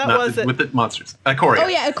 What set not was it? with the monsters, Ikoria. Oh,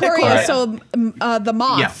 yeah, Ikoria. Ikoria. So the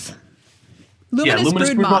moth. Yeah. Luminous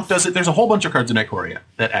Brood Moth. does it. There's a whole bunch of cards in Ikoria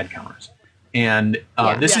that add counters. And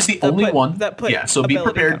Yeah. this Yeah, is the that only put- one. that put Yeah, so be ability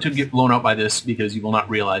prepared to counters. get blown out by this because you will not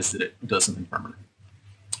realize that it does something permanent.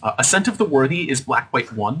 Ascent of the Worthy is black,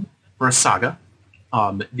 white 1 for a saga.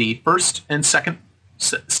 The first and second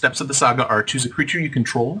steps of the saga are choose a creature you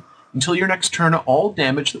control. Until your next turn, all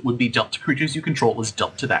damage that would be dealt to creatures you control is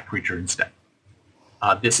dealt to that creature instead.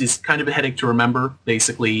 This is kind of a headache to remember.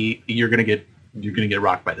 Basically, you're gonna get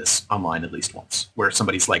rocked by this online at least once, where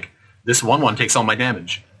somebody's like, "This 1/1 takes all my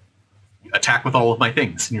damage. Attack with all of my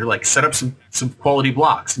things," and you're like, "Set up some quality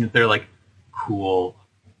blocks," and they're like, "Cool."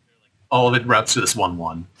 All of it routes to this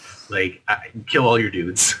 1/1. Like, kill all your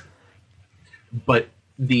dudes. But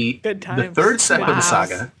the Good times. third step of Wow. the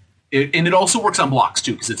saga, and it also works on blocks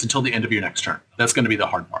too, because it's until the end of your next turn. That's going to be the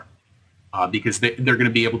hard part. Because they're going to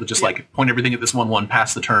be able to just like point everything at this 1/1,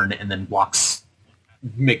 pass the turn, and then blocks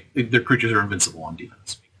make their creatures are invincible on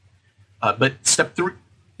defense. But step 3,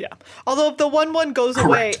 Yeah. Although if the 1/1 goes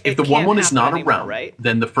away, correct. If it the can't 1/1 is happen not anymore, around, right?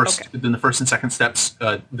 then the first Okay. and second steps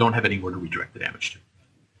don't have anywhere to redirect the damage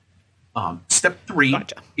to. Step 3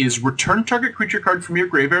 Gotcha. is return target creature card from your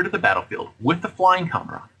graveyard to the battlefield with the flying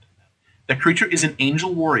counter on it. That creature is an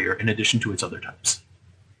angel warrior in addition to its other types.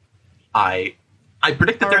 I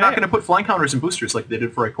predict that they're not Alright. going to put flying counters in boosters like they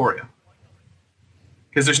did for Ikoria.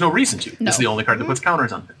 Because there's no reason to. No. It's the only card that puts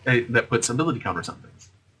counters on that puts ability counters on things.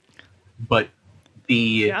 But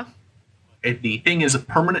the thing is a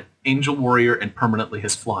permanent angel warrior and permanently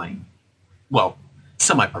has flying. Well,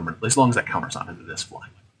 semi-permanently, as long as that counters on it, it is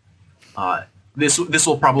flying. This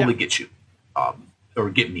will probably get you, or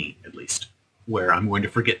get me at least, where I'm going to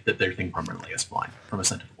forget that their thing permanently is flying from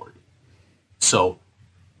Ascent of the Worthy. So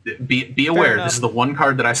be aware, enough. this is the one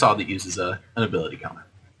card that I saw that uses an ability counter.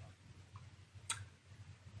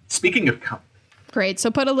 Speaking of Great.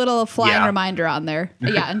 So put a little flying Yeah. reminder on there.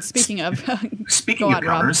 Yeah. And speaking of, Speaking Go of on,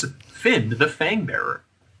 Rob. counters, Finn, the Fangbearer.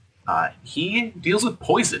 He deals with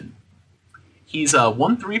poison. He's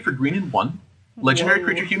 1/3 for green and 1. Legendary Whoa.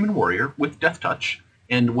 creature, human warrior with death touch.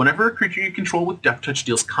 And whenever a creature you control with Death Touch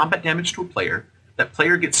deals combat damage to a player, that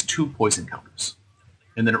player gets 2 poison counters.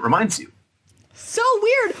 And then it reminds you. So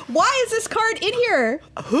weird. Why is this card in here?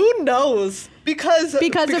 Who knows? Because of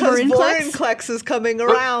Vorinclex? Vorinclex is coming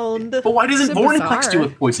around. But why doesn't So Vorinclex bizarre. do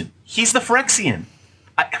with poison? He's the Phyrexian.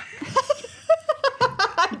 I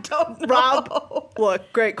don't know. Rob,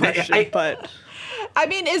 look, great question, but I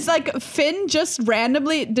mean, is like Finn just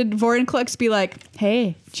randomly, did Vorinclex be like,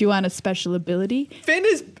 hey, do you want a special ability?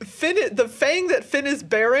 the fang that Finn is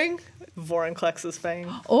bearing, Vorinclex's fang.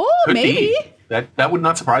 Oh, Could maybe. be. That would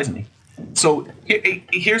not surprise me. So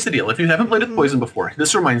here's the deal. If you haven't played with poison before,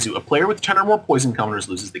 this reminds you, a player with 10 or more poison counters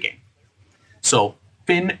loses the game. So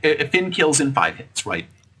Finn kills in 5 hits, right?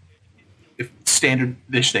 If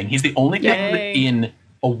standard-ish thing. He's the only character in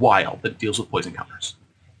a while that deals with poison counters.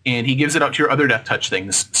 And he gives it out to your other Death Touch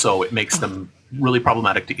things, so it makes them really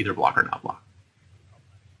problematic to either block or not block.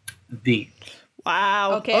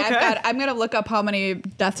 Wow. Okay, I'm going to look up how many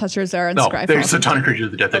Death Touchers there are in No, Scryfall. there's a ton of creatures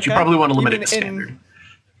with Death Touch. You probably want to limit it to Even standard.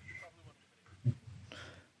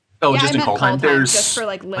 Oh, Yeah, just I in meant call time. Call Time, There's just for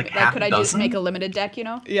like limit. Like, half could a I just dozen? make a limited deck, you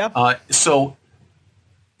know? Yeah. So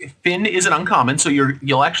Finn is an uncommon, so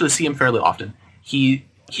you'll actually see him fairly often. He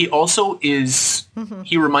also is.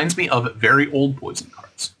 He reminds me of very old poison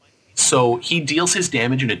cards. So he deals his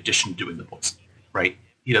damage in addition to doing the poison, right?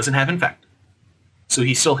 He doesn't have infect, so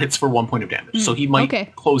he still hits for 1 point of damage. So he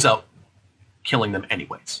might close out killing them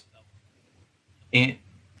anyways. And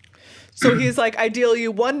So he's like, I deal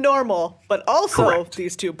you 1 normal, but also Correct.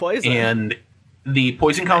 these 2 poison. And the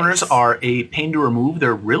poison counters are a pain to remove.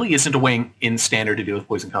 There really isn't a way in standard to deal with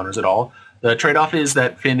poison counters at all. The trade-off is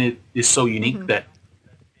that Finn is so unique that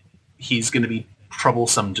he's going to be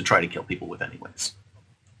troublesome to try to kill people with anyways.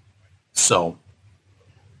 So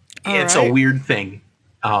it's a weird thing.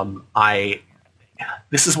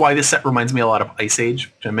 This is why this set reminds me a lot of Ice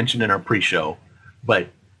Age, which I mentioned in our pre-show. But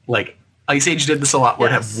like Ice Age did this a lot, where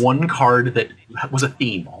it had one card that was a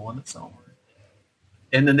theme all on its own,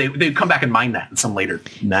 and then they'd come back and mine that in some later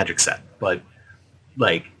Magic set. But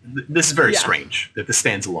like this is very strange that this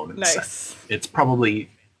stands alone in the set. It's probably.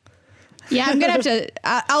 Yeah, I'm gonna have to.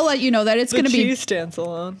 I'll let you know that it's the gonna be. cheese stands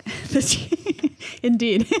alone.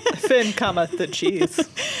 Indeed. Finn, the cheese.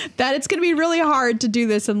 That it's gonna be really hard to do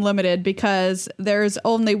this in limited because there's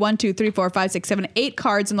only 1, 2, 3, 4, 5, 6, 7, 8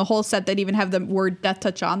 cards in the whole set that even have the word Death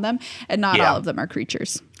Touch on them, and not all of them are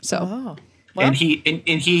creatures. So. Well, And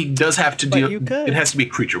he does have to do. you could. It has to be a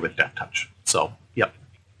creature with Death Touch. So yep.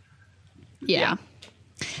 Yeah.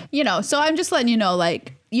 You know, so I'm just letting you know,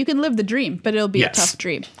 like, you can live the dream, but it'll be a tough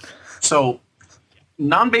dream. So,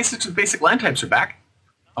 non-basics with basic land types are back.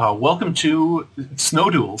 Welcome to Snow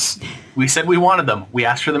Duels. We said we wanted them. We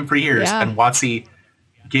asked for them for years, and WotC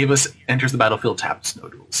gave us Enters the Battlefield tapped Snow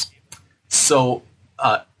Duels. So,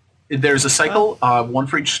 there's a cycle, 1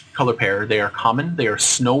 for each color pair. They are common, they are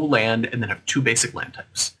snow, land, and then have 2 basic land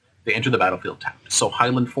types. They enter the battlefield tapped. So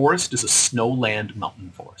Highland Forest is a snow, land,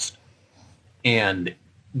 mountain forest. And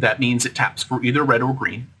that means it taps for either red or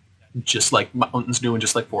green, just like mountains do and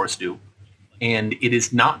just like forests do. And it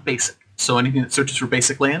is not basic. So anything that searches for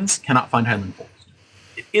basic lands cannot find Highland Forest.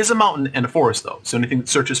 It is a mountain and a forest, though. So anything that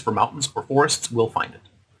searches for mountains or forests will find it.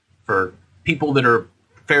 For people that are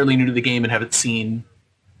fairly new to the game and haven't seen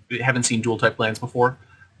dual type lands before,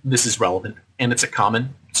 this is relevant. And it's a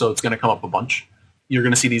common, so it's going to come up a bunch. You're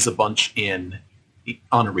going to see these a bunch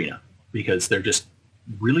on Arena because they're just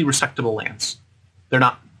really respectable lands. They're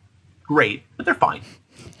not great, but they're fine.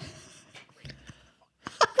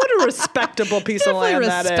 What a respectable piece of land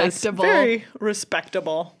that is. Respectable. Very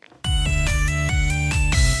respectable.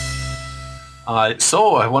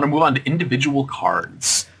 So I want to move on to individual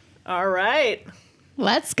cards. All right.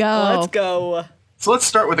 Let's go. Let's go. So let's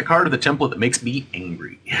start with a card of the template that makes me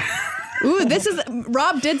angry. Ooh, this is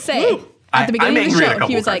Rob did say at the beginning of the show.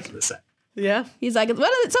 He was like, Yeah. he's like, some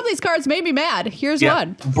of these cards made me mad. Here's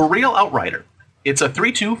one. Boreal Outrider. It's a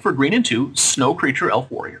 3/2 for green and 2, snow creature, elf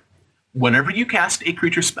warrior. Whenever you cast a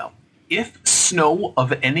creature spell, if snow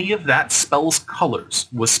of any of that spell's colors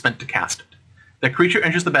was spent to cast it, that creature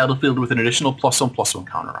enters the battlefield with an additional +1/+1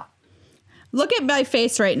 counter on. Look at my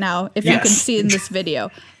face right now, if you can see in this video.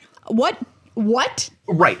 What?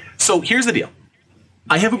 Right. So here's the deal.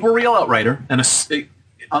 I have a Boreal Outrider and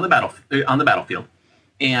on the battlefield,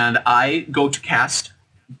 and I go to cast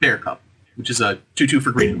Bear Cub, which is a 2/2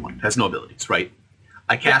 for green and 1. It has no abilities, right?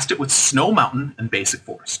 I cast it with Snow Mountain and Basic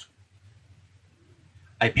Forest.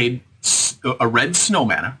 I paid a red snow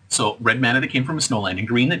mana, so red mana that came from a snowland, and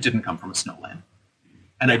green that didn't come from a snowland.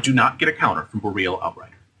 And I do not get a counter from Boreal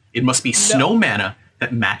Outrider. It must be snow mana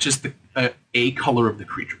that matches a color of the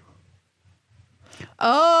creature.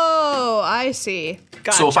 Oh, I see.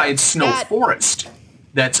 Gotcha. So if I had Snow That- Forest,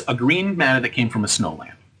 that's a green mana that came from a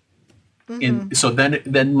snowland. And so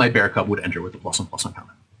then my Bear Cub would enter with the +1/+1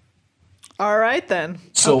 counter. All right, then.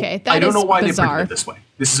 So Okay, that I don't is know why they bizarre. printed it this way.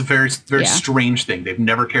 This is a very, very Yeah. strange thing. They've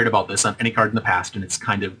never cared about this on any card in the past, and it's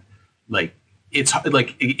kind of like it's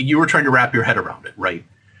like you were trying to wrap your head around it, right?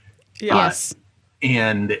 Yeah. Yes.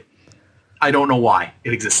 And I don't know why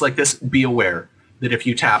it exists like this. Be aware that if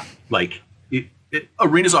you tap, like,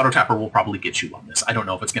 Arena's Auto Tapper will probably get you on this. I don't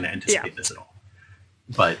know if it's going to anticipate this at all.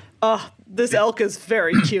 But This elk is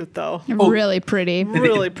very cute, though. Really pretty.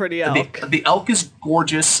 Really pretty elk. the elk is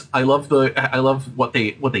gorgeous. I love what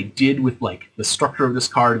they did with like the structure of this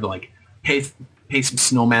card. The, like pay some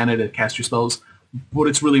snow mana to cast your spells, but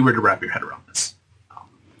it's really weird to wrap your head around this.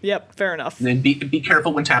 Yep, fair enough. And then be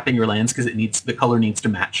careful when tapping your lands because the color needs to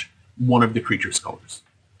match one of the creature's colors.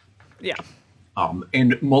 Yeah.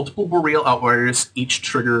 And multiple Boreal Outriders each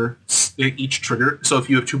trigger. So if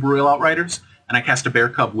you have 2 Boreal Outriders and I cast a Bear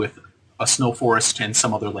Cub with a Snow Forest and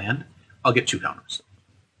some other land, I'll get 2 counters.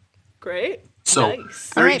 Great. So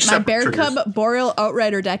Nice. All they're right, each my separate Bear triggers. Cub Boreal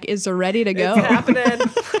Outrider deck is ready to go. It's happening.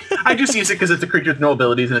 I just use it because it's a creature with no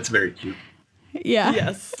abilities and it's very cute. Yeah.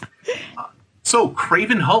 Yes. So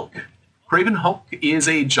Craven Hulk. Craven Hulk is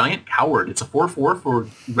a giant coward. It's a 4/4 for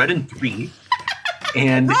red and 3.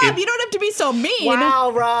 And Rob, you don't have to be so mean.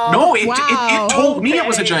 Wow, Rob. no, it Wow. told me it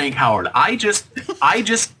was a Okay. giant coward. I just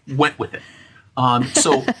went with it.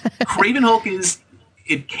 So Craven Hulk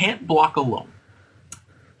it can't block alone.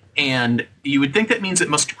 And you would think that means it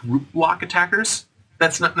must group block attackers.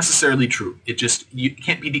 That's not necessarily true. You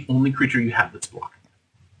can't be the only creature you have that's blocking.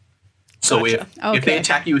 So Gotcha. if they Okay.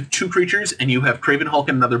 attack you with 2 creatures and you have Craven Hulk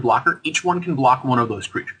and another blocker, each one can block one of those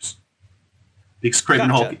creatures. Because Craven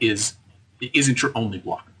Gotcha. Hulk isn't your only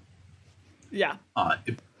blocker. Yeah.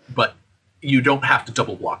 But you don't have to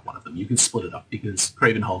double block one of them. You can split it up because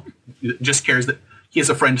Craven Hulk just cares that he has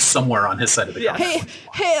a friend somewhere on his side of the Yeah. counter.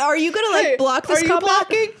 Hey, are you gonna Hey, block this are you combat?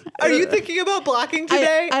 blocking? Are you thinking about blocking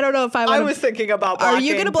today? I don't know if I I wanna- was thinking about Are blocking.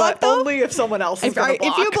 you gonna block, but though? only if someone else is going to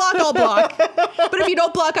block. If you block, I'll block. But if you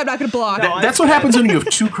don't block, I'm not gonna block. No, That's what happens when you have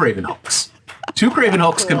 2 Craven Hulks. 2 Craven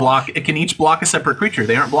Hulks can block. It can each block a separate creature.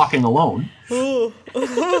 They aren't blocking alone. Craven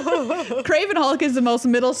Hulk is the most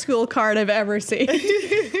middle school card I've ever seen.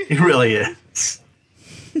 It really is.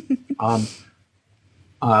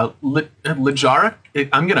 Lijara,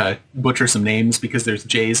 I'm going to butcher some names because there's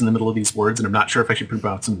J's in the middle of these words, and I'm not sure if I should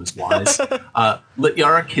pronounce them as Y's.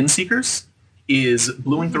 Lityara Kinseekers is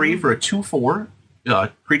blue and 3 for a 2/4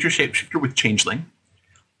 creature shapeshifter with Changeling.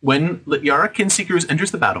 When Lityara Kinseekers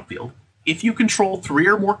enters the battlefield, if you control 3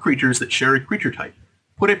 or more creatures that share a creature type,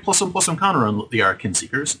 put a +1/+1 counter on Lityara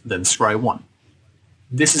Kinseekers, then scry 1.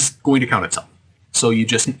 This is going to count itself. So it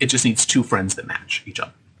just needs 2 friends that match each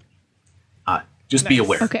other. Just be Nice.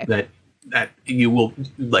 aware Okay. that you will,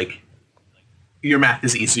 like, your math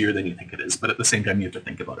is easier than you think it is, but at the same time you have to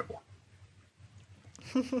think about it more.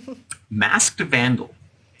 Masked Vandal.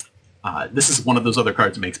 This is one of those other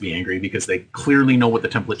cards that makes me angry because they clearly know what the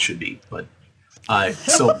template should be. But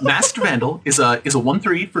so Masked Vandal is a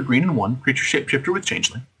 1/3 for green and 1 creature shapeshifter with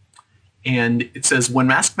Changeling. And it says, when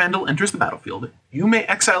Masked Vandal enters the battlefield, you may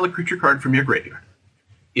exile a creature card from your graveyard.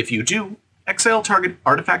 If you do, exile target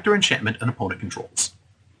artifact or enchantment an opponent controls.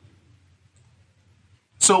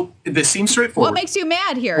 So this seems straightforward. What makes you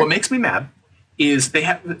mad here? What makes me mad is they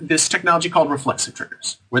have this technology called reflexive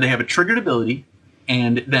triggers, where they have a triggered ability,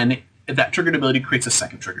 and then that triggered ability creates a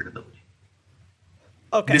second triggered ability.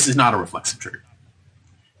 Okay. This is not a reflexive trigger.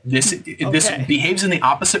 This Okay. behaves in the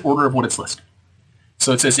opposite order of what it's listed.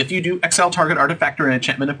 So it says, if you do exile target artifact or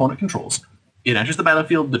enchantment opponent controls, it enters the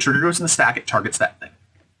battlefield, the trigger goes in the stack, it targets that thing.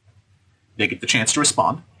 They get the chance to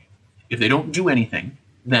respond. If they don't do anything,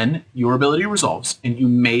 then your ability resolves, and you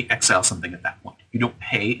may exile something at that point. You don't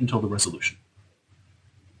pay until the resolution.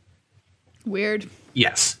 Weird.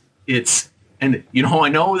 Yes, and you know how I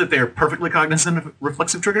know that they're perfectly cognizant of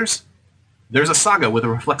reflexive triggers? There's a saga with a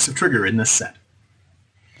reflexive trigger in this set.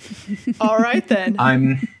 All right,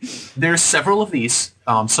 then. There's several of these.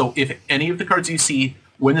 So if any of the cards you see,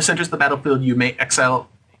 when this enters the battlefield, you may exile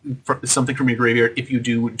something from your graveyard. If you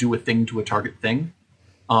do a thing to a target thing,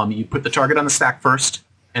 you put the target on the stack first,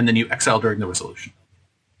 and then you exile during the resolution.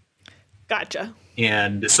 Gotcha.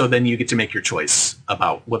 And so then you get to make your choice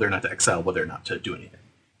about whether or not to exile, whether or not to do anything.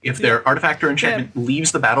 If their artifact or enchantment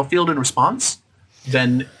leaves the battlefield in response,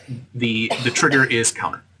 then the trigger is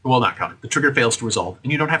countered. Well, not countered. The trigger fails to resolve,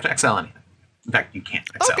 and you don't have to exile anything. In fact, you can't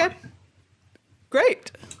exile Okay. anything.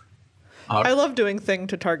 Great. I love doing thing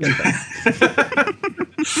to target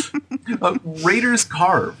things. Raider's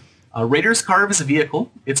Carve. Raider's Carve is a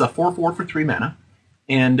vehicle. It's a 4/4 for 3 mana.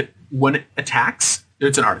 And when it attacks,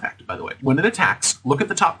 it's an artifact, by the way. When it attacks, look at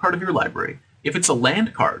the top card of your library. If it's a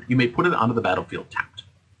land card, you may put it onto the battlefield tapped.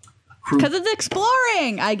 Because it's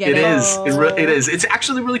exploring. I get It it. is. It is. It's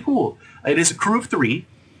actually really cool. It is a crew of 3.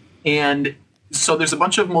 And so there's a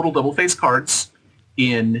bunch of modal double face cards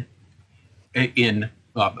in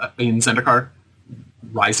Zendikar,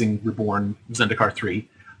 Rising, Reborn, Zendikar 3.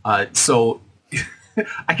 So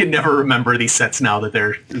I can never remember these sets now that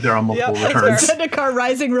they're on multiple returns. Zendikar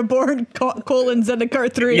Rising Reborn colon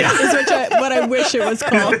Zendikar 3 Yeah. is what I wish it was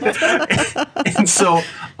called. And so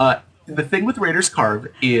the thing with Raider's Carve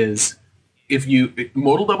is if you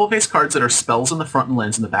modal double face cards that are spells in the front and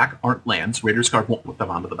lands in the back aren't lands, Raider's Carve won't put them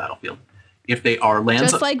onto the battlefield. If they are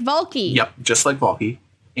lands, Just like Valky. Yep, just like Valky.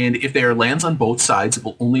 And if they are lands on both sides, it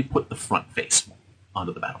will only put the front face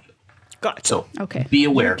onto the battlefield. Gotcha. So Okay. be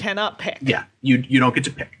aware. You cannot pick. Yeah, you don't get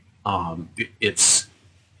to pick. It's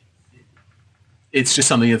just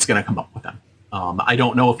something that's going to come up with them. I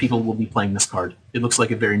don't know if people will be playing this card. It looks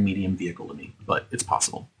like a very medium vehicle to me, but it's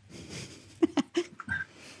possible.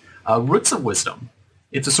 Roots of Wisdom.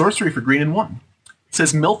 It's a sorcery for 3 and 1. It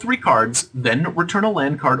says mill 3 cards, then return a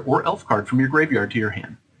land card or elf card from your graveyard to your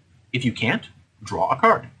hand. If you can't, draw a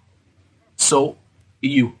card. So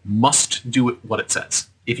you must do it what it says.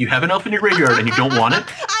 If you have an elf in your graveyard and you don't want it,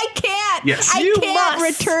 I can't. Yes. I You can't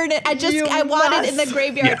must. return it. I want it in the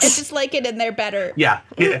graveyard. Yes. I just like it in there better. yeah,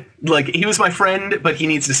 like he was my friend, but he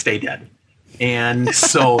needs to stay dead. And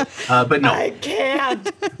so, but no, I can't.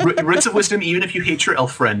 Roots of Wisdom, even if you hate your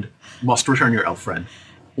elf friend, must return your elf friend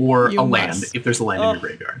or You a land must. if there's a land in your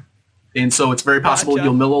graveyard. And so it's very possible Gotcha.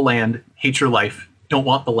 you'll mill a land, hate your life, don't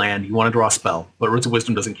want the land, you want to draw a spell, but Roots of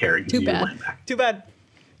Wisdom doesn't care. You Too give your bad. land back. Too bad.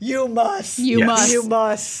 You must. You Yes. must. You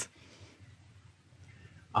must.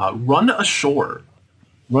 Run Ashore.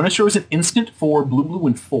 Run Ashore is an instant for blue,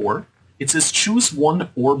 and 4. It says choose one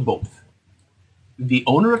or both. The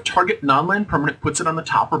owner of target non-land permanent puts it on the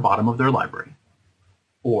top or bottom of their library.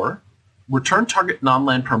 Or return target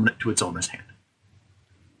non-land permanent to its owner's hand.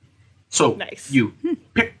 So Nice. you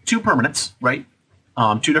pick 2 permanents, right?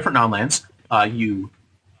 2 different non-lands. You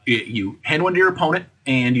hand one to your opponent,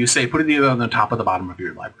 and you say, put it either on the top or the bottom of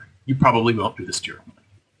your library. You probably won't do this to your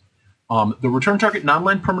opponent. The return target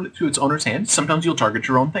non-land permanent to its owner's hand. Sometimes you'll target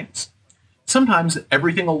your own things. Sometimes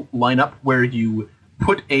everything will line up where you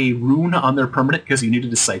put a rune on their permanent because you needed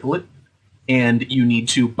to cycle it, and you need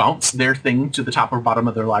to bounce their thing to the top or bottom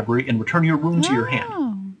of their library and return your rune to your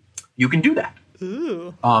hand. You can do that.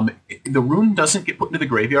 Ooh. The rune doesn't get put into the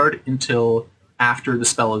graveyard until after the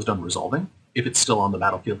spell is done resolving, if it's still on the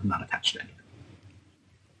battlefield and not attached to anything.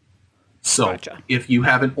 So Gotcha. if you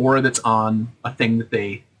have an aura that's on a thing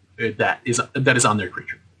that is on their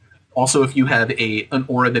creature. Also, if you have an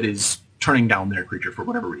aura that is turning down their creature for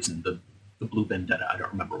whatever reason, the blue vendetta, I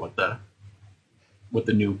don't remember what the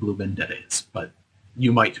new blue vendetta is, but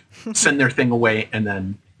you might send their thing away and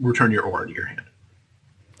then return your aura to your hand.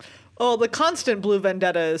 Oh, the constant blue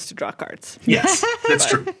vendetta is to draw cards. Yes, that's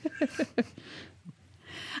true.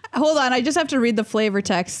 Hold on, I just have to read the flavor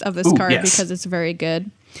text of this Ooh, card yes. because it's very good.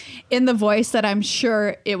 In the voice that I'm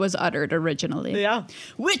sure it was uttered originally. Yeah.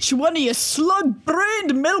 Which one of you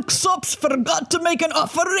slug-brained milksops forgot to make an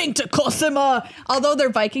offering to Cosima? Although they're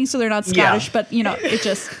Vikings, so they're not Scottish, Yeah. but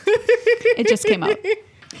it just came out.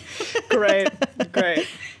 Great. Great.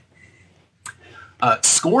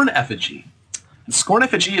 Scorn Effigy. Scorn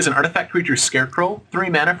Effigy is an artifact creature scarecrow, 3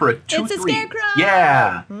 mana for a 2/3. It's a scarecrow!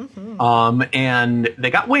 Yeah. And they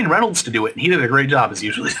got Wayne Reynolds to do it, and he did a great job as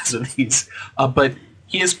usually does with these. But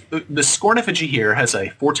the Scorn Effigy here has a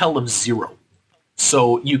foretell of 0.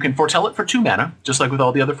 So you can foretell it for 2 mana, just like with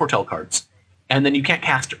all the other foretell cards, and then you can't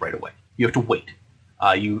cast it right away. You have to wait.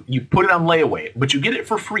 You put it on layaway, but you get it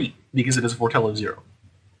for free because it is a foretell of 0.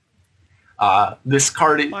 This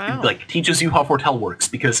card Wow. teaches you how foretell works,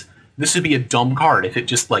 because this would be a dumb card if it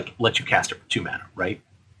just lets you cast it for 2 mana, right?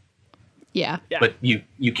 Yeah. Yeah. But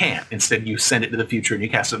you can't. Instead, you send it to the future and you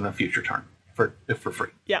cast it on a future turn for free.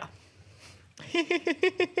 Yeah.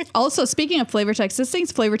 Also, speaking of flavor text, this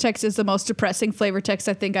thing's flavor text is the most depressing flavor text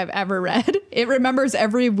I think I've ever read. It remembers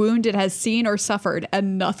every wound it has seen or suffered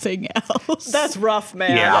and nothing else. That's rough,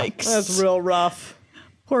 man. Yeah. Yikes. That's real rough.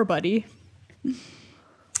 Poor buddy.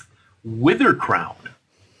 Wither Crown.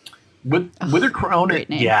 Wither Crown, great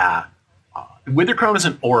name. yeah. Wither Crown is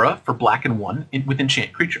an aura for black and 1 with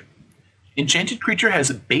enchant creature. Enchanted creature has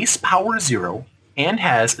base power 0 and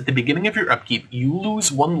has, at the beginning of your upkeep, you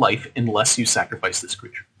lose 1 life unless you sacrifice this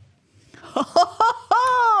creature.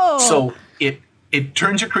 Oh! So it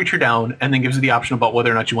turns your creature down and then gives you the option about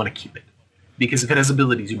whether or not you want to keep it. because if it has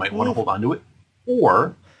abilities, you might want to hold on to it.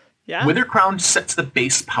 Or Yeah. Wither Crown sets the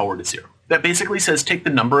base power to 0. That basically says take the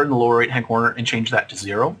number in the lower right-hand corner and change that to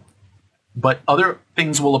 0. But other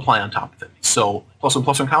things will apply on top of it. So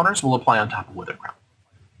 +1/+1 counters will apply on top of Wither Crown.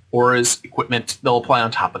 Or as equipment, they'll apply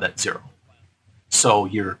on top of that 0. So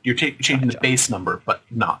you're changing the base number, but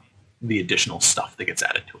not the additional stuff that gets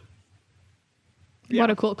added to it. What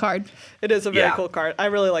a cool card. It is a very Yeah. cool card. I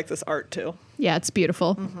really like this art too. Yeah, it's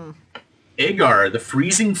beautiful. Agar, the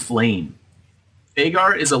Freezing Flame.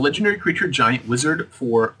 Agar is a legendary creature giant wizard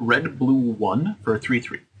for red, blue 1 for a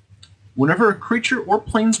 3/3. Whenever a creature or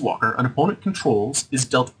planeswalker an opponent controls is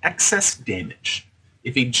dealt excess damage,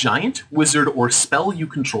 if a giant, wizard, or spell you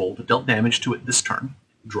controlled dealt damage to it this turn,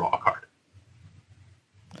 draw a card.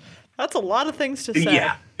 That's a lot of things to say.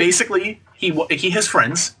 Yeah, basically, he has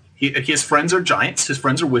friends. His friends are giants, his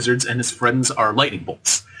friends are wizards, and his friends are lightning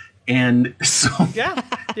bolts. And so... Yeah.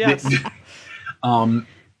 Yes.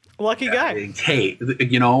 Lucky guy. Hey,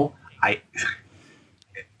 you know,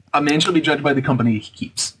 a man shall be judged by the company he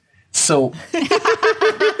keeps. So,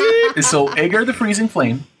 Agar the Freezing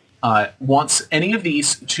Flame wants any of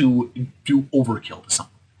these to do overkill to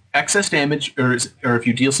something. Excess damage, or if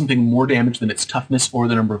you deal something more damage than its toughness or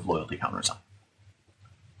the number of loyalty counters on.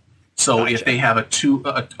 So if they have a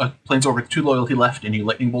planeswalker with 2 loyalty left and you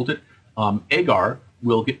lightning bolt it, Agar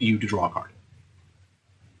will get you to draw a card.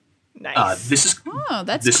 Nice. This is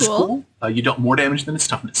that's this cool. is cool. You dealt more damage than its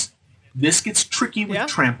toughness. This gets tricky with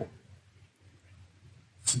Trample.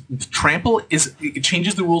 Trample it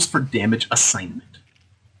changes the rules for damage assignment.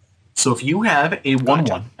 So if you have a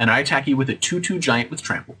 1/1 and I attack you with a 2/2 giant with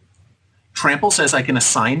Trample, Trample says I can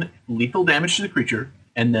assign lethal damage to the creature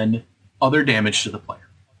and then other damage to the player.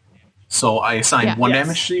 So I assign 1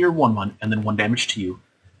 damage to your 1/1 and then 1 damage to you.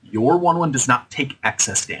 Your 1/1 does not take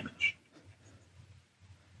excess damage.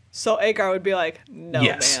 So Agar would be like, no,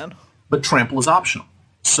 man. But Trample is optional.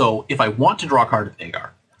 So if I want to draw a card with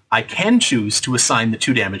Agar, I can choose to assign the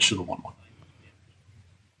 2 damage to the 1/1.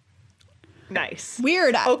 Nice.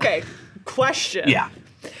 Weird. Okay, question. Yeah.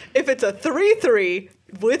 If it's a 3/3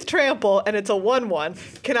 with Trample and it's a 1/1,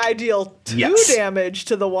 can I deal 2 damage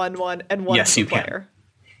to the 1/1 and 1 to the player?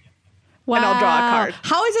 Wow. And I'll draw a card.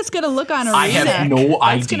 How is this going to look on Arena? I have no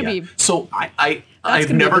That's idea. So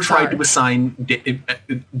I've never tried to assign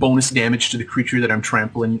bonus damage to the creature that I'm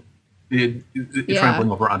trampling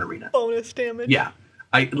over on Arena. Bonus damage. Yeah.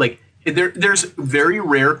 There's very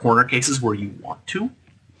rare corner cases where you want to,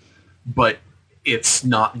 but it's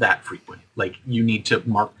not that frequent. Like, you need to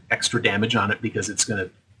mark extra damage on it because it's going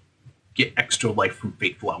to get extra life from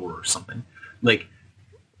Fate Flower or something.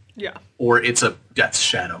 Or it's a Death's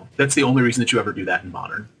Shadow. That's the only reason that you ever do that in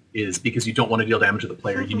Modern, is because you don't want to deal damage to the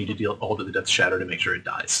player. You need to deal all to the Death's Shadow to make sure it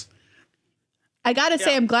dies. I gotta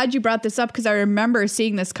say, I'm glad you brought this up because I remember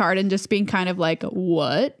seeing this card and just being kind of like,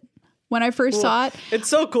 what? When I first saw it. It's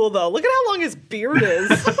so cool, though. Look at how long his beard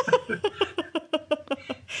is.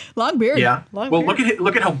 Long beard. Yeah. Long beard. beard.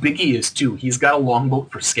 Look at how big he is, too. He's got a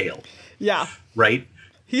longboat for scale. Yeah. Right?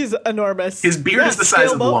 He's enormous. His beard is the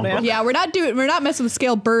size of the longboat. Yeah, we're not messing with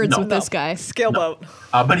scale birds with this guy. Scale boat.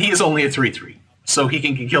 But he is only a 3/3, so he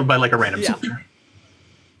can get killed by like a random soldier.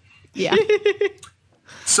 Yeah.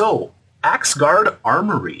 So, Axgard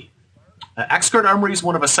Armory. Axgard Armory is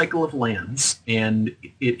one of a cycle of lands, and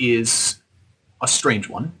it is a strange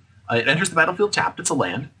one. It enters the battlefield tapped. It's a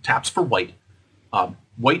land. Taps for white.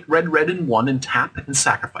 White, red, red, and 1, and tap and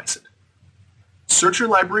sacrifice it. Search your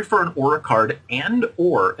library for an aura card and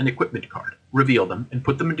or an equipment card. Reveal them and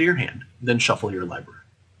put them into your hand. Then shuffle your library.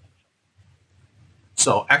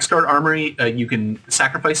 So, Axgard Armory, you can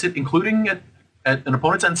sacrifice it, including at an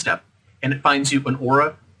opponent's end step, and it finds you an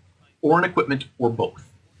aura or an equipment or both.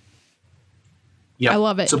 Yeah, I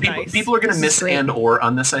love it. So people are going to miss and or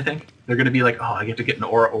on this, I think. They're going to be like, oh, I get to get an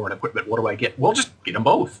aura or an equipment. What do I get? Well, just get them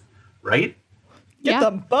both, right? Get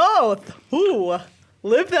them both. Ooh,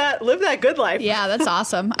 live that good life. Yeah, that's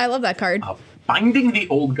awesome. I love that card. Binding the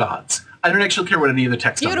Old Gods. I don't actually care what any of the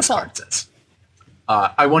text on this card says.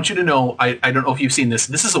 I want you to know, I don't know if you've seen this.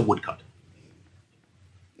 This is a woodcut.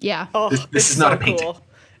 Yeah. Oh, this is not a painting. Cool.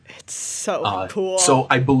 It's so cool. So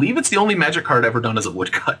I believe it's the only Magic card ever done as a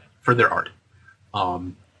woodcut for their art.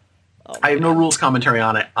 I have no rules commentary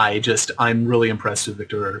on it. I'm really impressed with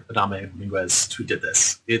Victor Adame Minguez who did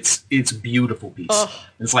this. It's a beautiful piece.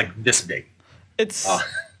 It's like this big. It's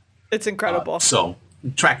incredible. So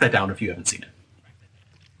track that down if you haven't seen it.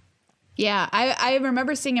 Yeah, I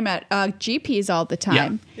remember seeing him at GPs all the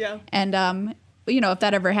time. Yeah. And if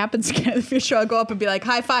that ever happens again in the future, I'll go up and be like,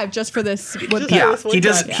 high five just for this woodcut. Yeah, he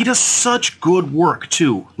does such good work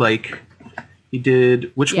too. Like, He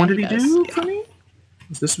did. Which Yeah, one did he he does. do for me?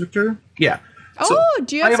 Is this Victor? Yeah. So, Oh,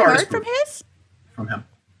 do you I have some artist art from proof his? from him?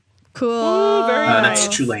 Cool. Ooh, very That's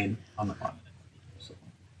nice. Tulane on the front. So.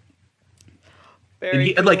 And Very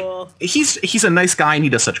he, cool. like he's a nice guy and he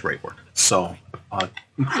does such great work. So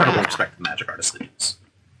incredible respect to Magic Artist Legions.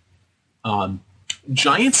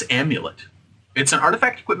 Giant's Amulet. It's an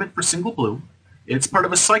artifact equipment for single blue. It's part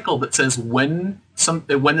of a cycle that says when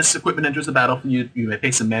this equipment enters the battlefield, you may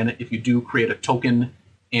pay some mana. If you do, create a token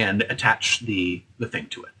and attach the thing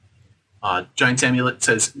to it. Giant's Amulet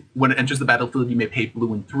says when it enters the battlefield, you may pay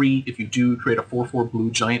blue and 3. If you do, create a 4/4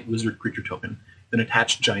 blue giant wizard creature token, then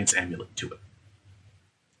attach Giant's Amulet to it.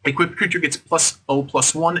 Equipped creature gets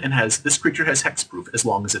 +0/+1 and this creature has hexproof as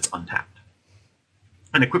long as it's untapped.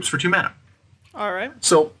 And equips for 2 mana. All right.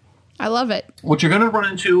 So I love it. what you're going to run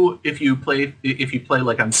into if you play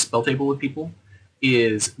like on spell table with people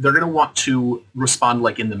is they're going to want to respond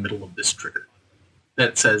like in the middle of this trigger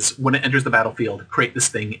that says when it enters the battlefield, create this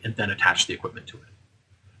thing and then attach the equipment to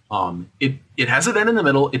it. It has it then in the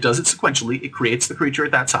middle. It does it sequentially. It creates the creature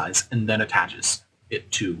at that size and then attaches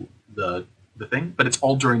it to the thing, but it's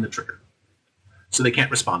all during the trigger, so they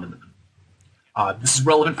can't respond in the middle. This is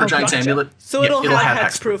relevant for Giant's Gotcha. Amulet. So Yeah, it'll have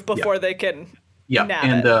hexproof. hexproof before they can. Yeah, nab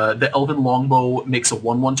and it. the Elven Longbow makes a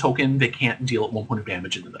 1/1 token. They can't deal at 1 point of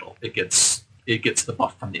damage in the middle. It gets the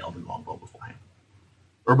buff from the Elven Longbow beforehand,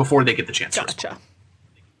 or before they get the chance to respond. Gotcha.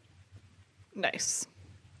 Nice.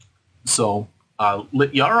 So,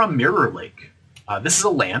 Lityara Mirror Lake. This is a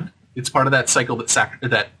land. It's part of that cycle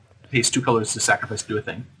that pays 2 colors to sacrifice to do a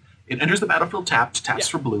thing. It enters the battlefield tapped, taps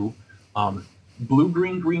for blue. Blue,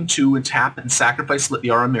 green, green 2, and tap and sacrifice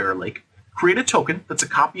Lityara Mirror Lake. Create a token that's a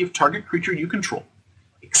copy of target creature you control.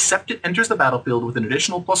 Except it enters the battlefield with an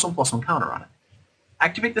additional +1/+1 counter on it.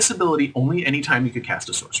 Activate this ability only anytime you can cast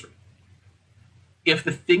a sorcery. If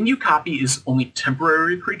the thing you copy is only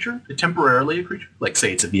temporarily a creature, like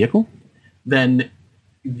say it's a vehicle, then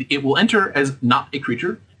it will enter as not a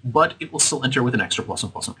creature, but it will still enter with an extra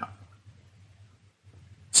 +1/+1 counter.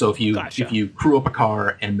 So if you crew up a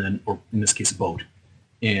car and then, or in this case a boat,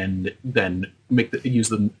 and then use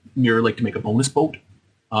the Mirror Lake to make a bonus boat,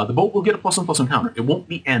 the boat will get a +1/+1 counter. It won't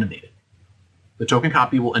be animated. The token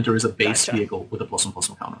copy will enter as a base vehicle with a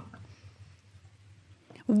 +1/+1 counter on it.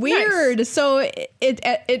 Weird. Nice. So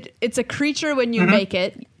it's a creature when you make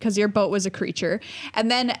it because your boat was a creature, and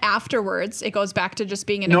then afterwards it goes back to just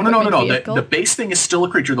being an equipment vehicle. The base thing is still a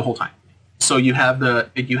creature the whole time. So you have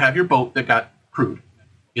your boat that got crewed.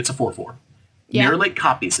 It's a 4/4. Yeah. Mirror Lake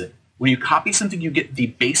copies it. When you copy something, you get the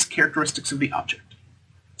base characteristics of the object.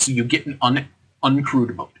 So you get an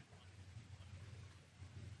uncrewed boat.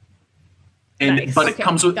 And Nice. but it Okay,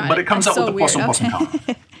 comes with got but it. it comes That's out so with a weird. +1/+1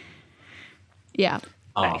 counter. Yeah.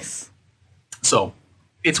 Nice. So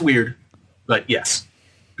it's weird, but yes,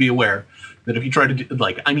 be aware that if you try to do,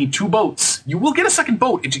 I need 2 boats, you will get a second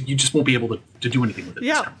boat. You just won't be able to do anything with it. this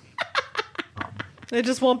Yeah. turn. It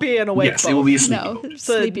just won't be an awake Yes, boat. it will be a sleepy No. boat. It's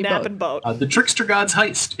a Sleepy napping boat. The Trickster God's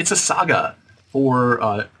Heist. It's a saga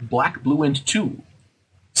for Black, Blue, and 2.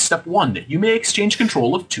 Step 1, you may exchange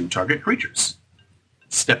control of 2 target creatures.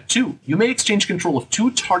 Step 2, you may exchange control of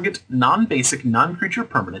 2 target non-basic, non-creature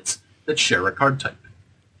permanents that share a card type.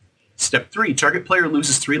 Step 3, target player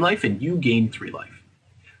loses 3 life and you gain 3 life.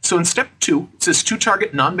 So in step 2, it says 2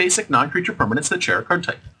 target non-basic, non-creature permanents that share a card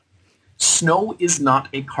type. Snow is not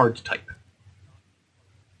a card type.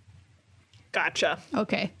 Gotcha.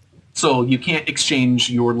 Okay. So you can't exchange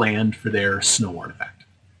your land for their snow artifact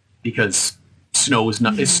because snow is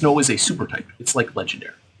not. Snow is a super type. It's like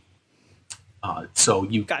legendary. So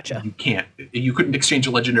you Gotcha. you can't. You couldn't exchange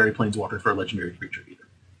a legendary planeswalker for a legendary creature either.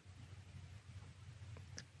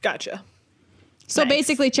 Gotcha. So Nice.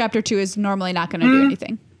 basically, chapter 2 is normally not going to do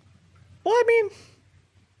anything. Well, I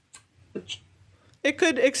mean, it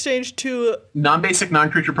could exchange 2 Non-basic,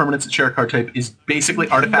 non-creature permanents that share a card type is basically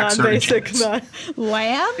artifacts or non-basic. enchantments.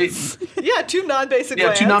 Lands? Yeah, 2 non-basic Yeah,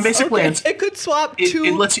 lands. 2 non-basic lands. It could swap 2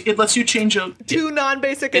 It lets you change a 2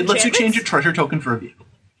 non-basic It lets you change a enchantments? treasure token for a vehicle.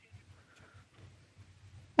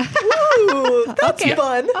 Ooh, that's Okay.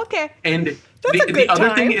 fun. Okay. And a the good other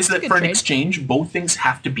time. thing is that good for an trade. exchange, both things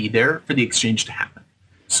have to be there for the exchange to happen.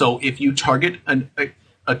 So if you target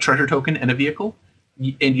a treasure token and a vehicle,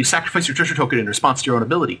 and you sacrifice your treasure token in response to your own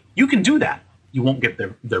ability, you can do that. You won't get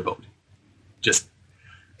their boat. Just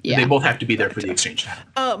Yeah. they both have to be there for the exchange to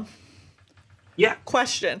happen. Yeah.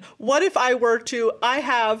 Question. What if I were to, I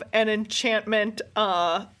have an enchantment,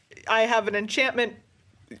 thing.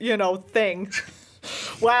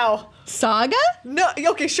 Wow. Saga? No,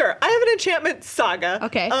 okay, sure. I have an enchantment Saga.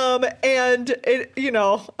 Okay. And it,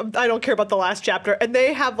 I don't care about the last chapter. And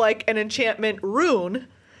they have like an enchantment rune,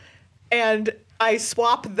 and I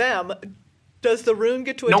swap them. Does the rune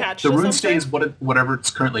get to attach to the rune something? stays whatever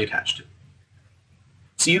it's currently attached to.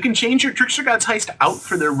 So you can change your Trickster God's Heist out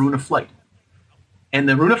for their Rune of Flight. And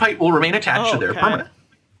the Rune of Flight will remain attached to their permanent.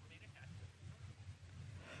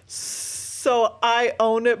 So I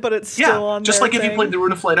own it, but it's still on just their like if you thing? played the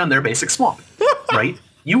Rune of Flight on their basic swamp, right?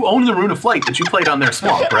 You own the Rune of Flight that you played on their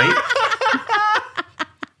swamp, right?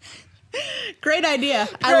 Great idea.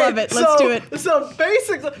 I love it. Let's do it. So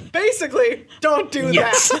basically, don't do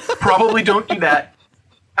Yes, that. probably don't do that.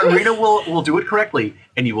 Arena will do it correctly,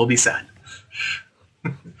 and you will be sad.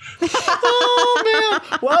 Oh,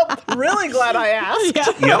 man. Well, really glad I asked.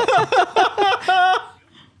 Yeah. Yep.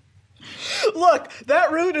 Look,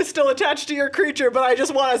 that rune is still attached to your creature, but I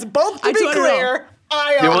just want us both to I be just wanna clear.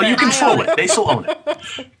 I own Yeah, well, you it. control it. They still own it.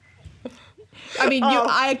 I mean,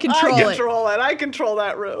 I control I it. control it. I control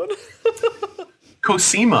that rune.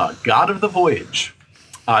 Cosima, God of the Voyage.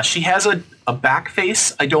 She has a back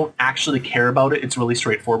face. I don't actually care about it. It's really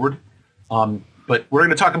straightforward. But we're going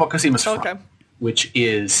to talk about Cosima's front, Okay. which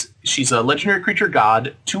is she's a legendary creature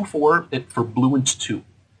god, 2/4 for blue and 2.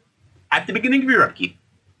 At the beginning of your upkeep,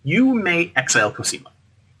 you may exile Cosima.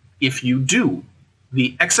 If you do,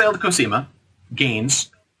 the exiled Cosima gains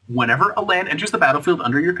whenever a land enters the battlefield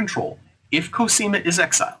under your control. If Cosima is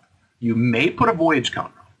exiled, you may put a voyage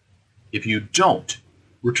counter on. If you don't,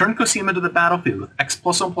 return Cosima to the battlefield with X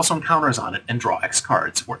 +1/+1 counters on it and draw X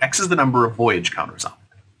cards, where X is the number of voyage counters on it.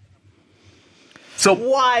 So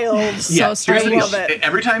Wild. yeah, So here's the strange. deal. Love it.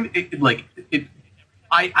 Every time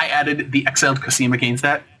I added the exiled Cosima gains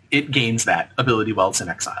that. It gains that ability while it's in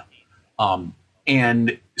exile.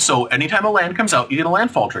 And so anytime a land comes out, you get a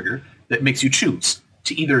landfall trigger that makes you choose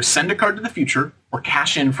to either send a card to the future or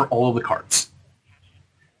cash in for all of the cards.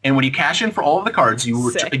 And when you cash in for all of the cards,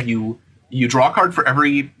 Sick. you draw a card for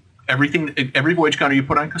every voyage counter you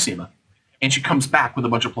put on Cosima, and she comes back with a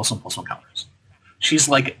bunch of +1/+1 counters. She's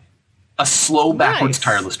like a slow backwards Nice.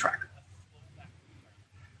 tireless tracker.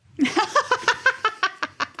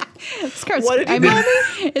 This card's, What did you I mean,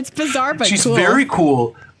 it's bizarre, but She's cool. very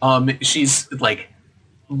cool. She's like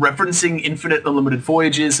referencing infinite unlimited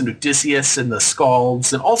voyages and Odysseus and the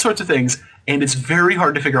Scalds and all sorts of things, and it's very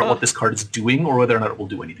hard to figure out what this card is doing or whether or not it will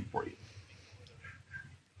do anything for you.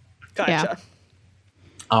 Gotcha.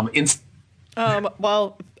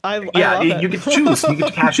 Well, I love it. You get to choose. You get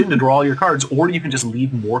to cash in to draw all your cards, or you can just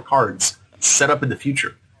leave more cards set up in the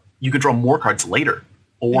future. You can draw more cards later,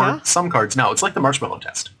 or Yeah. some cards now. It's like the marshmallow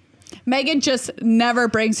test. Megan just never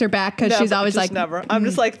brings her back because she's always just like, never. I'm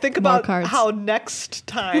just like, think more about cards. how next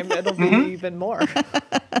time it'll be even more.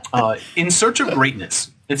 In Search of Greatness.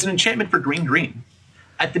 It's an enchantment for green.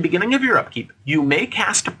 At the beginning of your upkeep, you may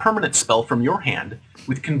cast a permanent spell from your hand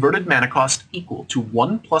with converted mana cost equal to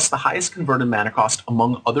 1 plus the highest converted mana cost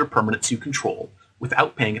among other permanents you control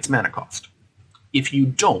without paying its mana cost. If you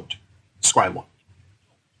don't, scry 1.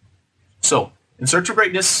 So, in Search of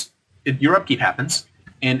Greatness, your upkeep happens,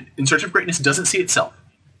 and in Search of Greatness doesn't see itself.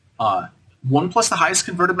 1 plus the highest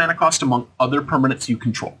converted mana cost among other permanents you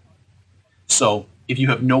control. So, if you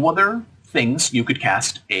have no other things, you could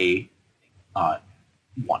cast a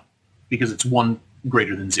 1, because it's 1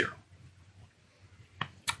 greater than 0.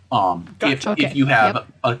 Gotcha. Okay. If you have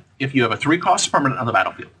a 3-cost permanent on the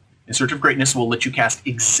battlefield, in Search of Greatness will let you cast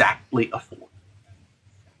exactly a 4.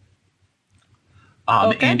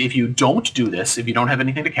 Okay. And if you don't do this, if you don't have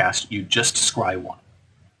anything to cast, you just scry 1.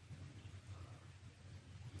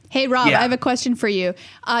 hey, Rob, Yeah. I have a question for you.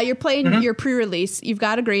 You're playing your pre-release. You've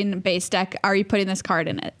got a green base deck. Are you putting this card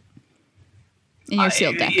in it? In your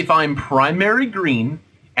sealed deck? If I'm primary green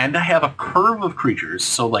and I have a curve of creatures,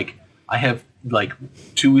 so like I have like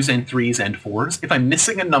 2s and 3s and 4s, if I'm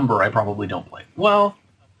missing a number, I probably don't play. Well,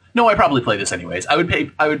 no, I probably play this anyways. I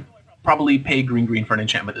would probably pay green for an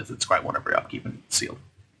enchantment that's scry 1 every upkeep and sealed.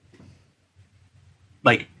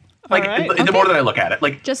 Like right. the more that I look at it,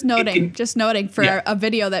 like Just noting, for yeah. a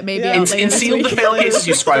video that may be Yeah. out in later this sealed, week. the fail cases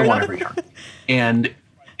you scry 1 every turn, and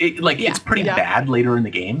it's pretty Yeah. bad later in the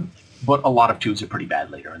game. But a lot of 2s are pretty bad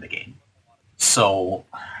later in the game. So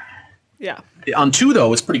Yeah. on 2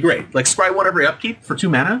 though, it's pretty great. Like scry 1 every upkeep for 2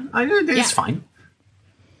 mana, it's Yeah. fine.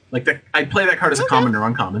 Like I play that card as a common or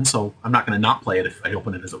uncommon, so I'm not going to not play it if I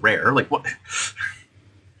open it as a rare. Like what?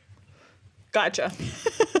 Gotcha.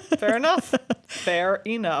 Fair enough. Fair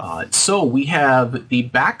enough. So we have the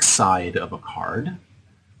back side of a card.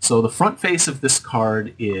 So the front face of this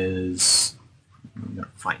card is, I'm going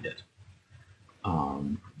to find it.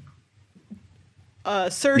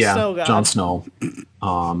 Sir Yeah, Snow God. Jon Snow.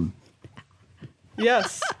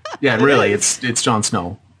 Yes. Yeah, really, it's Jon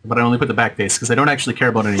Snow. But I only put the back face because I don't actually care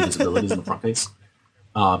about any of his abilities in the front face.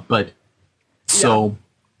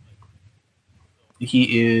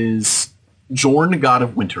 He is Jorn, God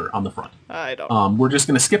of Winter, on the front. I don't. We're just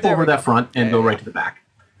going to skip over we that go. front and Yeah, go yeah, right to the back.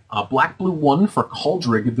 Black Blue 1 for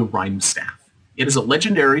Kaldrig the Rhyme Staff. It is a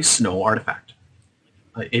legendary snow artifact.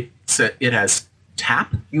 It has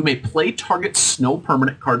tap. You may play target snow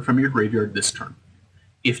permanent card from your graveyard this turn.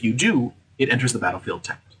 If you do, it enters the battlefield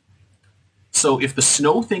tapped. So if the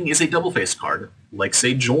snow thing is a double face card, like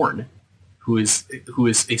say Jorn, who is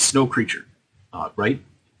a snow creature, right?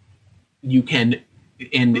 You can,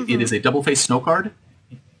 and it is a double face snow card.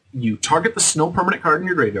 You target the snow permanent card in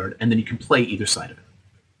your graveyard, and then you can play either side of it.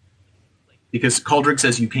 Because Kaldrig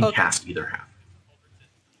says you can cast either half,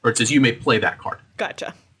 or it says you may play that card.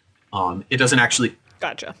 Gotcha. It doesn't actually.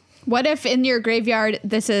 Gotcha. What if in your graveyard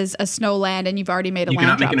this is a snow land and you've already made a You land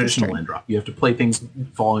cannot make drop an this additional turn? land drop. You have to play things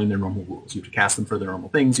following their normal rules. You have to cast them for their normal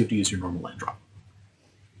things. You have to use your normal land drop.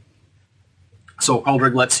 So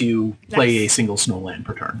Kaldrig lets you play a single snow land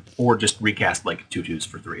per turn, or just recast like 2/2s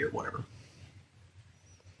for 3 or whatever.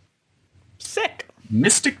 Sick.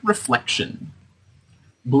 Mystic Reflection.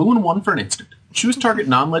 Blue and 1 for an instant. Choose target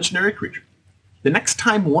non-legendary creature. The next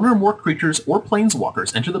time one or more creatures or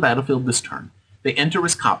planeswalkers enter the battlefield this turn, they enter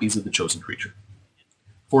as copies of the chosen creature.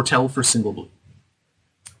 Foretell for single blue.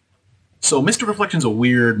 So Mystic Reflection is a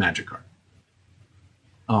weird magic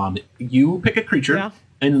card. You pick a creature, Yeah.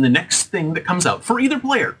 and then the next thing that comes out for either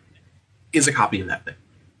player is a copy of that thing.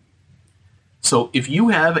 So if you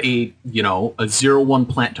have a 0/1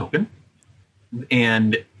 plant token,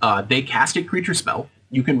 and they cast a creature spell,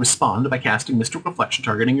 you can respond by casting Mystic Reflection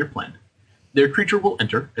targeting your plant. Their creature will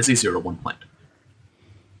enter as a 0/1 plant.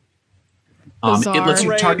 It lets you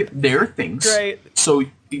Great. target their things. Great. So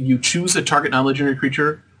you choose a target non-legendary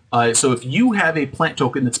creature. So if you have a plant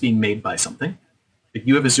token that's being made by something, if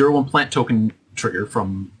you have a 0/1 plant token trigger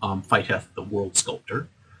from Phyteth, the World Sculptor,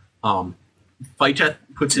 Phyteth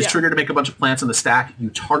puts his trigger to make a bunch of plants in the stack. You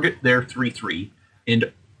target their 3/3,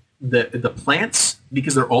 and the plants,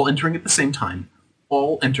 because they're all entering at the same time,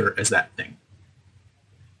 all enter as that thing.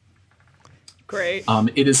 Great.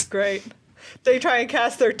 It is Great. They try and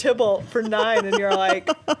cast their Tibble for 9, and you're like,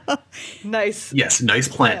 nice. yes, nice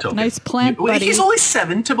plant token. Nice plant, Well, buddy. he's only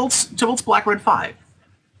 7. Tybalt's black red 5.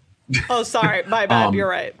 Oh, sorry. My bad. You're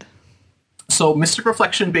right. So Mystic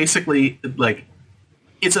Reflection basically, like,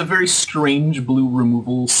 it's a very strange blue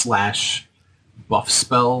removal / buff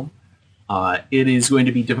spell. It is going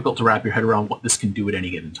to be difficult to wrap your head around what this can do at any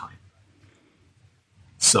given time.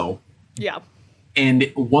 So, Yeah.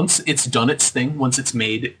 and once it's done its thing, once it's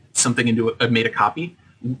made something into made a copy,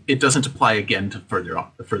 it doesn't apply again to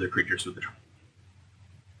further creatures with the turn.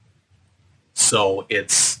 So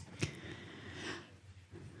it's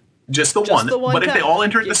just the one. But if they all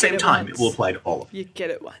enter at the same time, it will apply to all of them. You get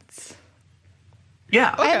it once.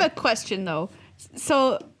 Yeah. I have a question though.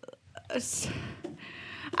 So,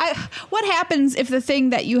 what happens if the thing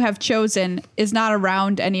that you have chosen is not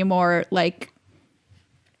around anymore? Like,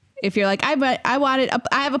 if you're like, I want it,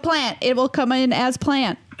 I have a plant, it will come in as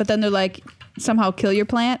plant, but then they're like, somehow kill your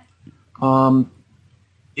plant.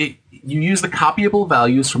 You use the copyable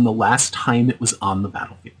values from the last time it was on the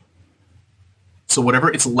battlefield. So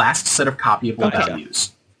whatever its last set of copyable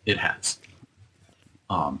values it has.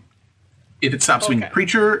 If it stops being a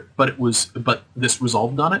creature, but this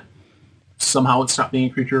resolved on it, somehow it stopped being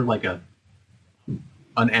a creature, like an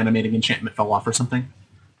animating enchantment fell off or something,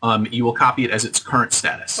 you will copy it as its current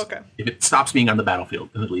status. Okay. If it stops being on the battlefield,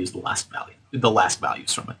 then it'll use the last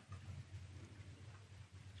values from it.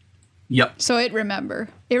 Yep. So it remembered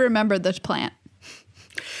the plant.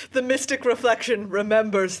 The Mystic Reflection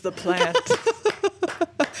remembers the plant.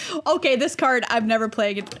 Okay, this card I've never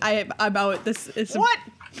played. I'm out. This is What?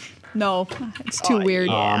 No, it's too weird.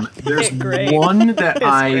 yeah. There's Great. one that It's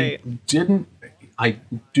I great.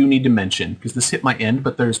 do need to mention, because this hit my end,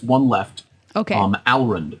 but there's one left. Okay.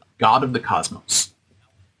 Alrund, God of the Cosmos.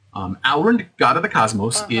 Alrund, God of the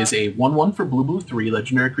Cosmos, is a 1/1 for blue 3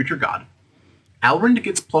 legendary creature god. Alrund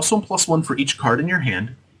gets +1/+1 for each card in your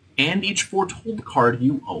hand, and each foretold card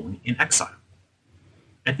you own in exile.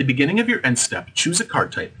 At the beginning of your end step, choose a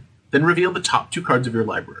card type, then reveal the top 2 cards of your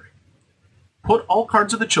library. Put all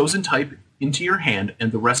cards of the chosen type into your hand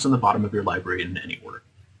and the rest on the bottom of your library in any order.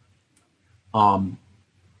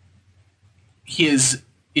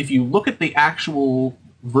 If you look at the actual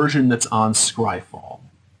version that's on Scryfall,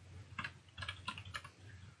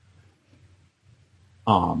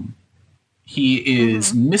 he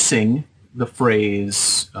is missing the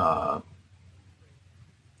phrase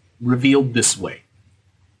revealed this way.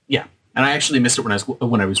 Yeah, and I actually missed it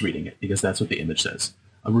when I was reading it because that's what the image says.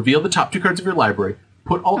 Reveal the top 2 cards of your library.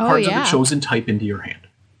 Put all cards of the chosen type into your hand.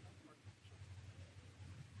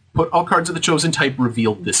 Put all cards of the chosen type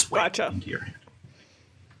revealed this way into your hand.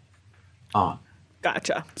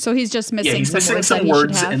 Gotcha. So he's just missing. Yeah, he's missing some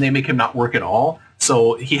words, words, and they make him not work at all.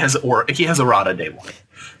 So he has errata day 1.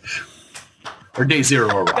 Or day 0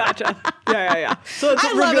 errata. Gotcha. Yeah. So it's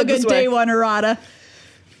I love a good day 1 errata.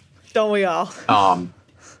 Don't we all?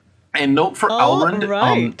 And note for All Elrond,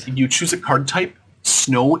 right. you choose a card type.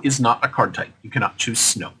 Snow is not a card type. You cannot choose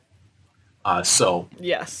snow. So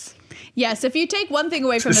Yes. Yes, if you take one thing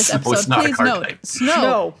away from this Snow is episode, not a please card note, type.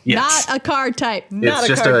 snow, Yes. not a card type. Not it's a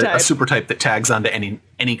just card a type. super type that tags onto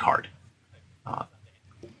any card.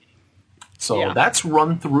 So that's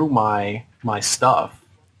run through my stuff.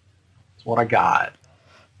 That's what I got.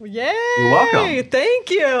 Yay! You're welcome. Thank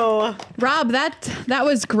you. Rob, that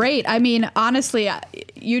was great. I mean, honestly,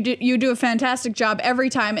 you do a fantastic job every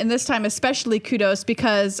time, and this time especially kudos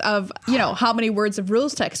because of how many words of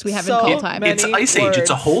rules text we have in call time. many It's Ice Age. It's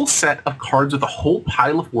a words. whole set of cards with a whole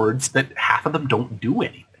pile of words that half of them don't do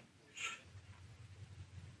anything.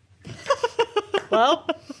 Well,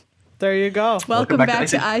 there you go. Welcome back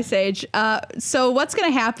to Ice Age. So what's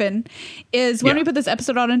going to happen is when we put this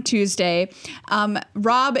episode on Tuesday,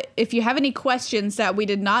 Rob, if you have any questions that we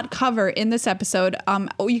did not cover in this episode,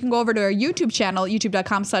 you can go over to our YouTube channel,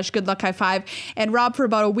 youtube.com/goodluckhighfive. And Rob, for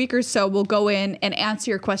about a week or so, will go in and answer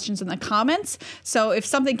your questions in the comments. So if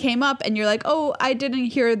something came up and you're like, oh, I didn't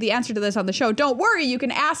hear the answer to this on the show, don't worry. You can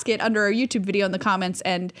ask it under our YouTube video in the comments,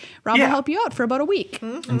 and Rob will help you out for about a week.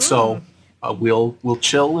 Mm-hmm. And so we'll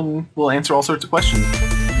chill and we'll answer all sorts of questions.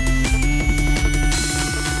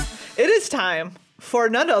 It is time for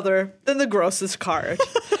none other than the grossest card.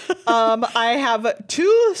 I have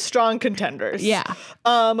 2 strong contenders. Yeah.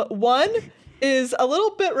 One is a little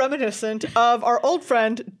bit reminiscent of our old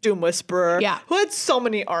friend Doom Whisperer, who had so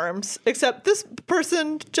many arms, except this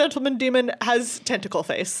person, gentleman demon, has tentacle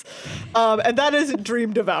face. And that is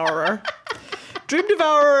Dream Devourer. Dream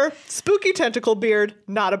Devourer, spooky tentacle beard,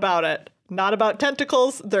 not about it. Not about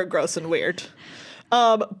tentacles, they're gross and weird.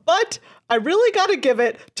 But I really gotta give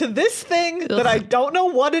it to this thing that I don't know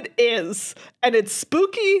what it is. And it's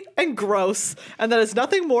spooky and gross. And that is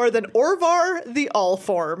nothing more than Orvar the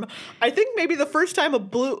All-Form. I think maybe the first time a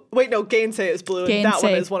blue... Wait, no, Gainsay is blue. And that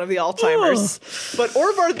one is one of the All-Timers. But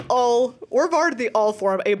Orvar the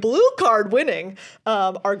All-Form, a blue card winning,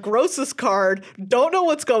 our grossest card. Don't know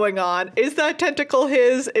what's going on. Is that tentacle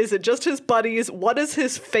his? Is it just his buddies? What is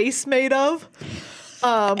his face made of?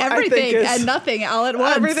 Everything and nothing all at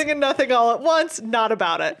once. Everything and nothing all at once. Not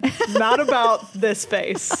about it. Not about this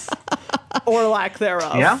face or lack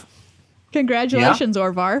thereof. Yeah. Congratulations,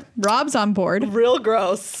 Orvar. Rob's on board. Real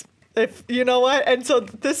gross. If you know what, and so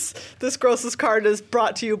this grossest card is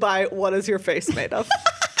brought to you by what is your face made of?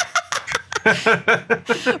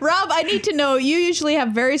 Rob, I need to know. You usually have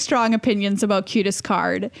very strong opinions about cutest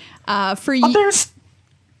card. For you.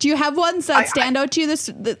 Do you have ones that stand out to you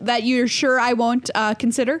that you're sure I won't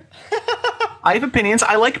consider? I have opinions.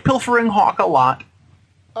 I like Pilfering Hawk a lot.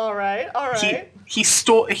 All right. He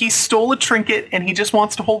stole a trinket and he just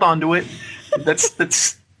wants to hold on to it. That's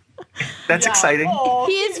exciting. Aww.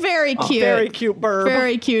 He is very cute. Very cute burb.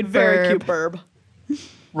 Very cute burb. Very cute burb.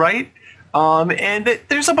 Right? And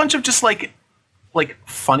there's a bunch of just like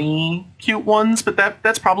funny cute ones, but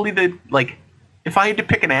that's probably the if I had to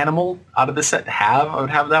pick an animal out of the set to have, I would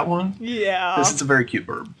have that one. Yeah. Because it's a very cute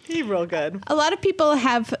bird. He's real good. A lot of people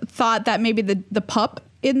have thought that maybe the pup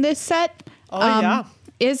in this set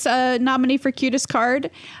is a nominee for cutest card.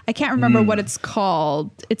 I can't remember what it's called.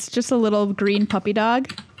 It's just a little green puppy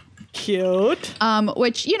dog. Cute.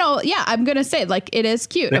 Which, I'm going to say, it is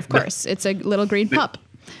cute, of course. It's a little green pup.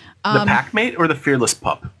 The Packmate or the Fearless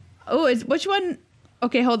Pup? Oh, which one?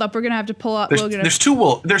 Okay, hold up. We're gonna have to pull up. There's two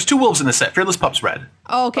wolves in the set. Fearless Pup's red.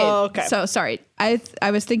 Oh, okay. Okay. So sorry. I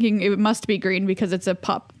was thinking it must be green because it's a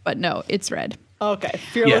pup, but no, it's red. Okay.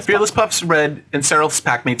 Fearless Pup's red and Seryl's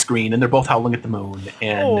Packmate's green, and they're both howling at the moon.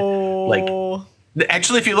 And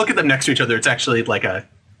actually, if you look at them next to each other, it's actually like a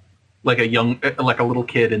little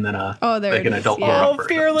kid and then an adult grown-up person.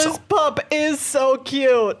 Fearless Pup is so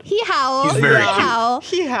cute. He howls. He's very cute.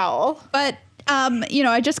 He howl. But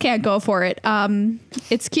I just can't go for it.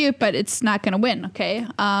 It's cute, but it's not going to win. Okay.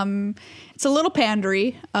 It's a little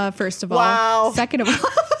pandery. First of all. Wow. Second of all,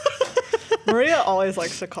 Maria always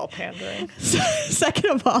likes to call pandering.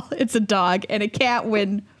 Second of all, it's a dog, and it can't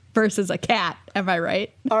win versus a cat. Am I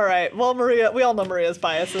right? All right. Well, Maria, we all know Maria's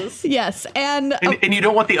biases. Yes, and you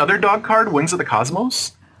don't want the other dog card, Wings of the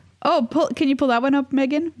Cosmos? Oh, can you pull that one up,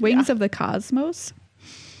 Megan? Wings Yeah. of the Cosmos.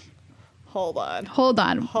 Hold on. Hold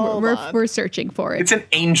on. We're searching for it. It's an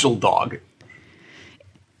angel dog.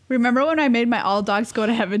 Remember when I made my All Dogs Go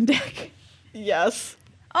to Heaven deck? Yes.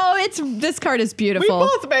 Oh, this card is We beautiful.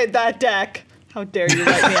 both made that deck. How dare you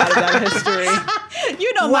write me out of that history?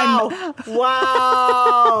 You know Wow.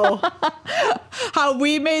 Wow. how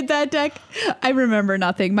we made that deck. I remember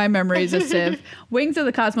nothing. My memory is a sieve. Wings of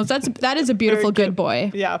the Cosmos. That is a beautiful Very good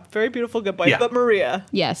boy. Yeah, very beautiful, good boy. Yeah. But Maria,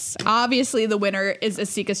 Yes, obviously the winner is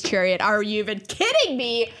Asika's Chariot. Are you even kidding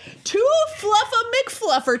me? Two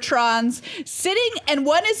McFluffertrons sitting, and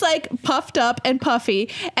one is like puffed up and puffy,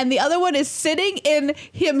 and the other one is sitting in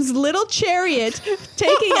him's little chariot,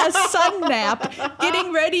 taking a sun nap,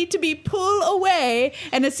 getting ready to be pulled away.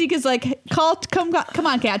 And Asika's like, come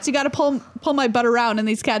on, cats, you got to pull my butt around. And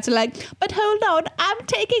these cats are like, but hold on, I'm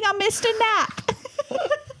taking a Mr. Nap.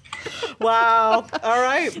 wow. All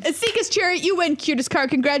right. Asika's Chariot, you win cutest card.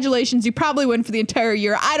 Congratulations. You probably win for the entire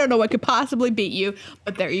year. I don't know what could possibly beat you,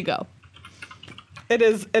 but there you go. It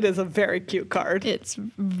is a very cute card. It's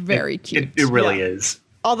very cute. It really Yeah. is.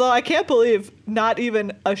 Although I can't believe not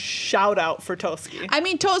even a shout out for Toski. I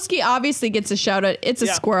mean, Toski obviously gets a shout out. It's a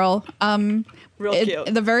Yeah. squirrel. Real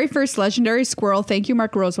cute. The very first legendary squirrel. Thank you,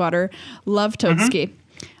 Mark Rosewater. Love Toski.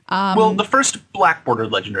 Well, the first black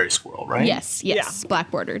bordered legendary squirrel, right? Yes, Yeah. black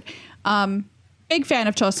bordered. Big fan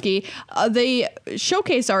of Toski. The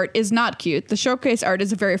showcase art is not cute. The showcase art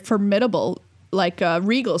is a very formidable, like a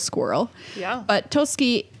regal squirrel. Yeah. But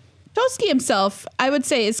Toski himself, I would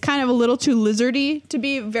say, is kind of a little too lizardy to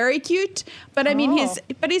be very cute. But I mean,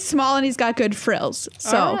 he's small and he's got good frills.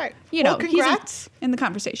 So All right. you know, Well, congrats he's in the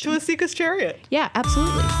conversation. to Asika's Chariot. Yeah,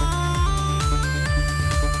 absolutely.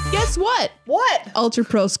 Guess what? What? Ultra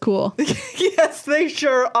Pro's cool. Yes, they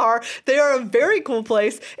sure are. They are a very cool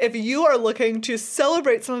place if you are looking to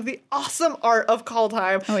celebrate some of the awesome art of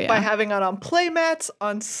Kaldheim Oh, yeah. by having it on playmats,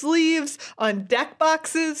 on sleeves, on deck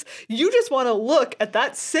boxes. You just want to look at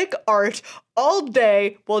that sick art all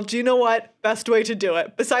day. Well, do you know what? Best way to do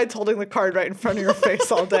it, besides holding the card right in front of your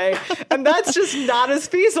face all day. And that's just not as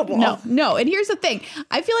feasible. No. And here's the thing.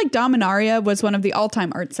 I feel like Dominaria was one of the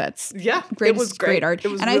all-time art sets. Yeah, it Greatest, was great. art. It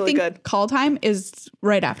was and really I think good. Kaldheim is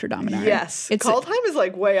right after Dominaria. Yes. It's Kaldheim is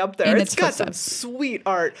like way up there. in It's its got some footsteps. sweet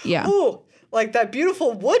art. Yeah. Ooh, like that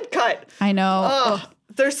beautiful woodcut. I know. Oh,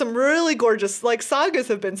 there's some really gorgeous, like sagas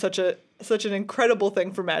have been such an incredible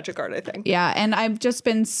thing for magic art, I think. Yeah, and I've just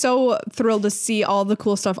been so thrilled to see all the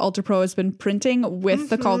cool stuff Ultra Pro has been printing with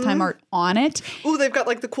the Kaldheim art on it. Ooh, they've got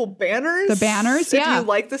like the cool banners. The banners, If yeah. you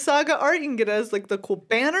like the saga art, you can get it as like the cool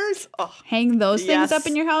banners. Oh, Hang those things Yes. up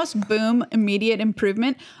in your house. Boom, immediate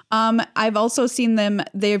improvement. I've also seen them.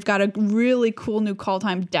 They've got a really cool new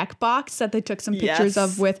Kaldheim deck box that they took some pictures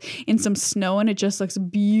Yes. of in some snow, and it just looks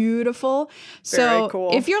beautiful. Very So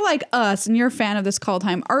cool. if you're like us and you're a fan of this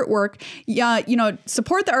Kaldheim artwork, yeah, you know,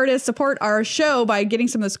 support the artists, support our show by getting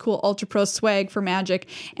some of this cool Ultra Pro swag for Magic,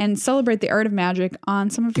 and celebrate the art of Magic on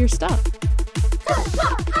some of your stuff.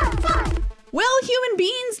 Well, human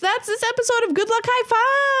beings, that's this episode of Good Luck High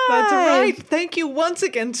Five. that's right. Thank you once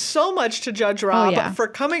again so much to Judge Rob yeah. for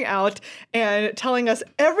coming out and telling us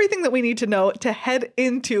everything that we need to know to head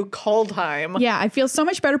into Kaldheim. Yeah, I feel so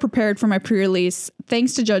much better prepared for my pre-release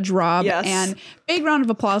thanks to Judge Rob. Yes. And big round of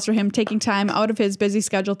applause for him taking time out of his busy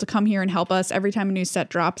schedule to come here and help us every time a new set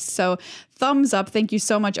drops. So thumbs up. Thank you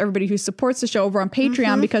so much, everybody who supports the show over on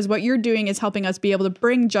Patreon, because what you're doing is helping us be able to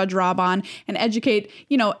bring Judge Rob on and educate,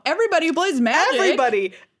 you know, everybody who plays Magic.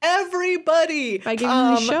 Everybody By giving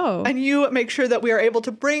them the show. And you make sure that we are able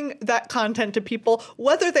to bring that content to people,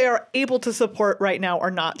 whether they are able to support right now or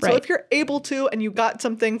not. So Right. if you're able to, and you got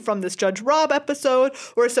something from this Judge Rob episode,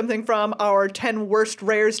 or something from our 10 worst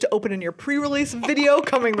rares to open in your pre-release video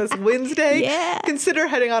coming this Wednesday, Yeah. consider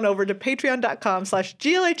heading on over to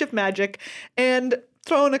patreon.com/glhofmagic and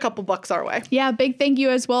throwing a couple bucks our way. Yeah, big thank you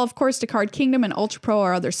as well, of course, to Card Kingdom and Ultra Pro,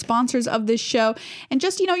 our other sponsors of this show. And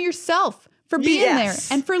just, you know, yourself for being Yes.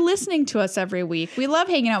 there and for listening to us every week. We love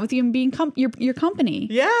hanging out with you and being your company.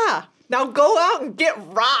 Yeah. Now go out and get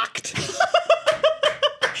rocked.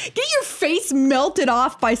 Get your face melted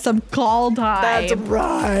off by some Kaldheim. That's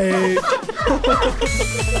right.